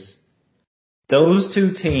Texas. Those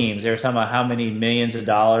two teams, they were talking about how many millions of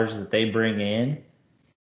dollars that they bring in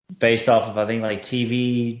based off of, I think, like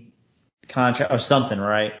TV contract or something,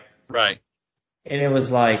 right? Right. And it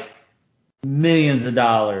was like millions of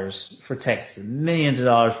dollars for Texas, millions of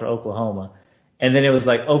dollars for Oklahoma. And then it was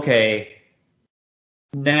like, okay,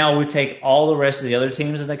 now we take all the rest of the other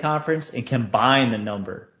teams in the conference and combine the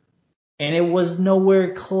number. And it was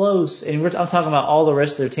nowhere close. And I'm talking about all the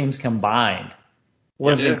rest of their teams combined.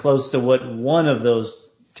 Wasn't close to what one of those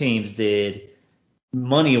teams did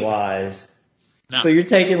money wise. No. So you're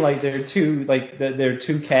taking like their two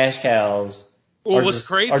cash cows Well, what's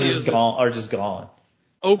crazy are just gone.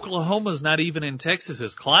 Oklahoma's not even in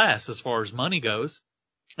Texas's class as far as money goes.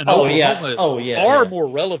 And Oh, Oklahoma yeah. is far more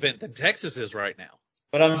relevant than Texas is right now.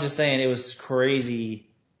 But I'm just saying it was crazy.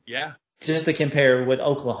 Yeah. Just to compare what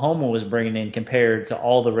Oklahoma was bringing in compared to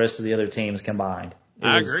all the rest of the other teams combined.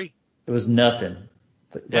 I agree. It was nothing.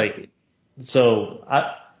 Yeah. Like, so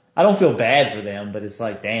I don't feel bad for them, but it's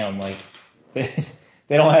like, damn, like they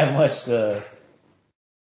don't have much to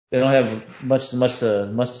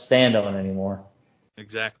stand on anymore.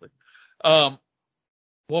 Exactly. One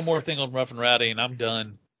more thing on Rough and Rowdy, and I'm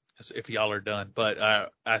done if y'all are done. But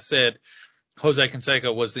I said Jose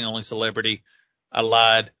Canseco was the only celebrity. I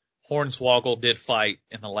lied. Hornswoggle did fight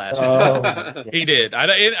in the last one. He did. I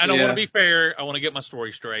don't want to be fair. I want to get my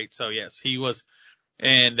story straight. So, yes, he was.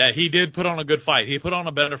 And he did put on a good fight. He put on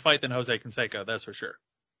a better fight than Jose Canseco, that's for sure.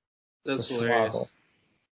 That's hilarious.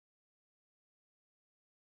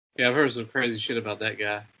 Yeah, I've heard some crazy shit about that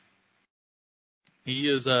guy. He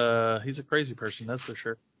is he's a crazy person, that's for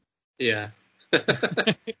sure. Yeah.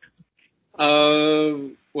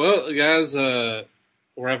 Well, guys, we'll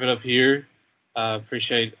wrap it up here.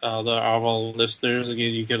 Appreciate all the listeners.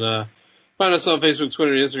 Again, you can find us on Facebook,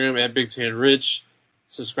 Twitter, and Instagram at Big Ten Rich.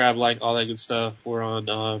 Subscribe, like, all that good stuff. We're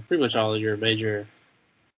on pretty much all of your major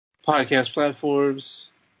podcast platforms.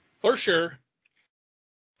 For sure.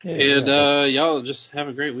 And y'all just have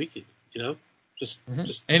a great weekend, you know? Just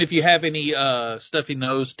And if you have any stuffy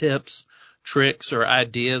nose tips, tricks, or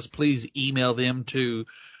ideas, please email them to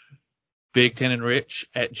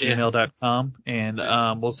bigtenandrich@gmail.com,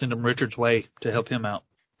 and we'll send them Richard's way to help him out.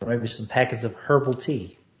 Or maybe some packets of herbal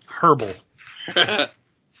tea. Herbal.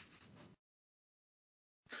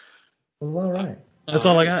 Well, all right. That's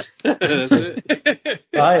all I got. That's it.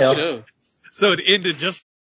 Bye, That's the show. So it ended just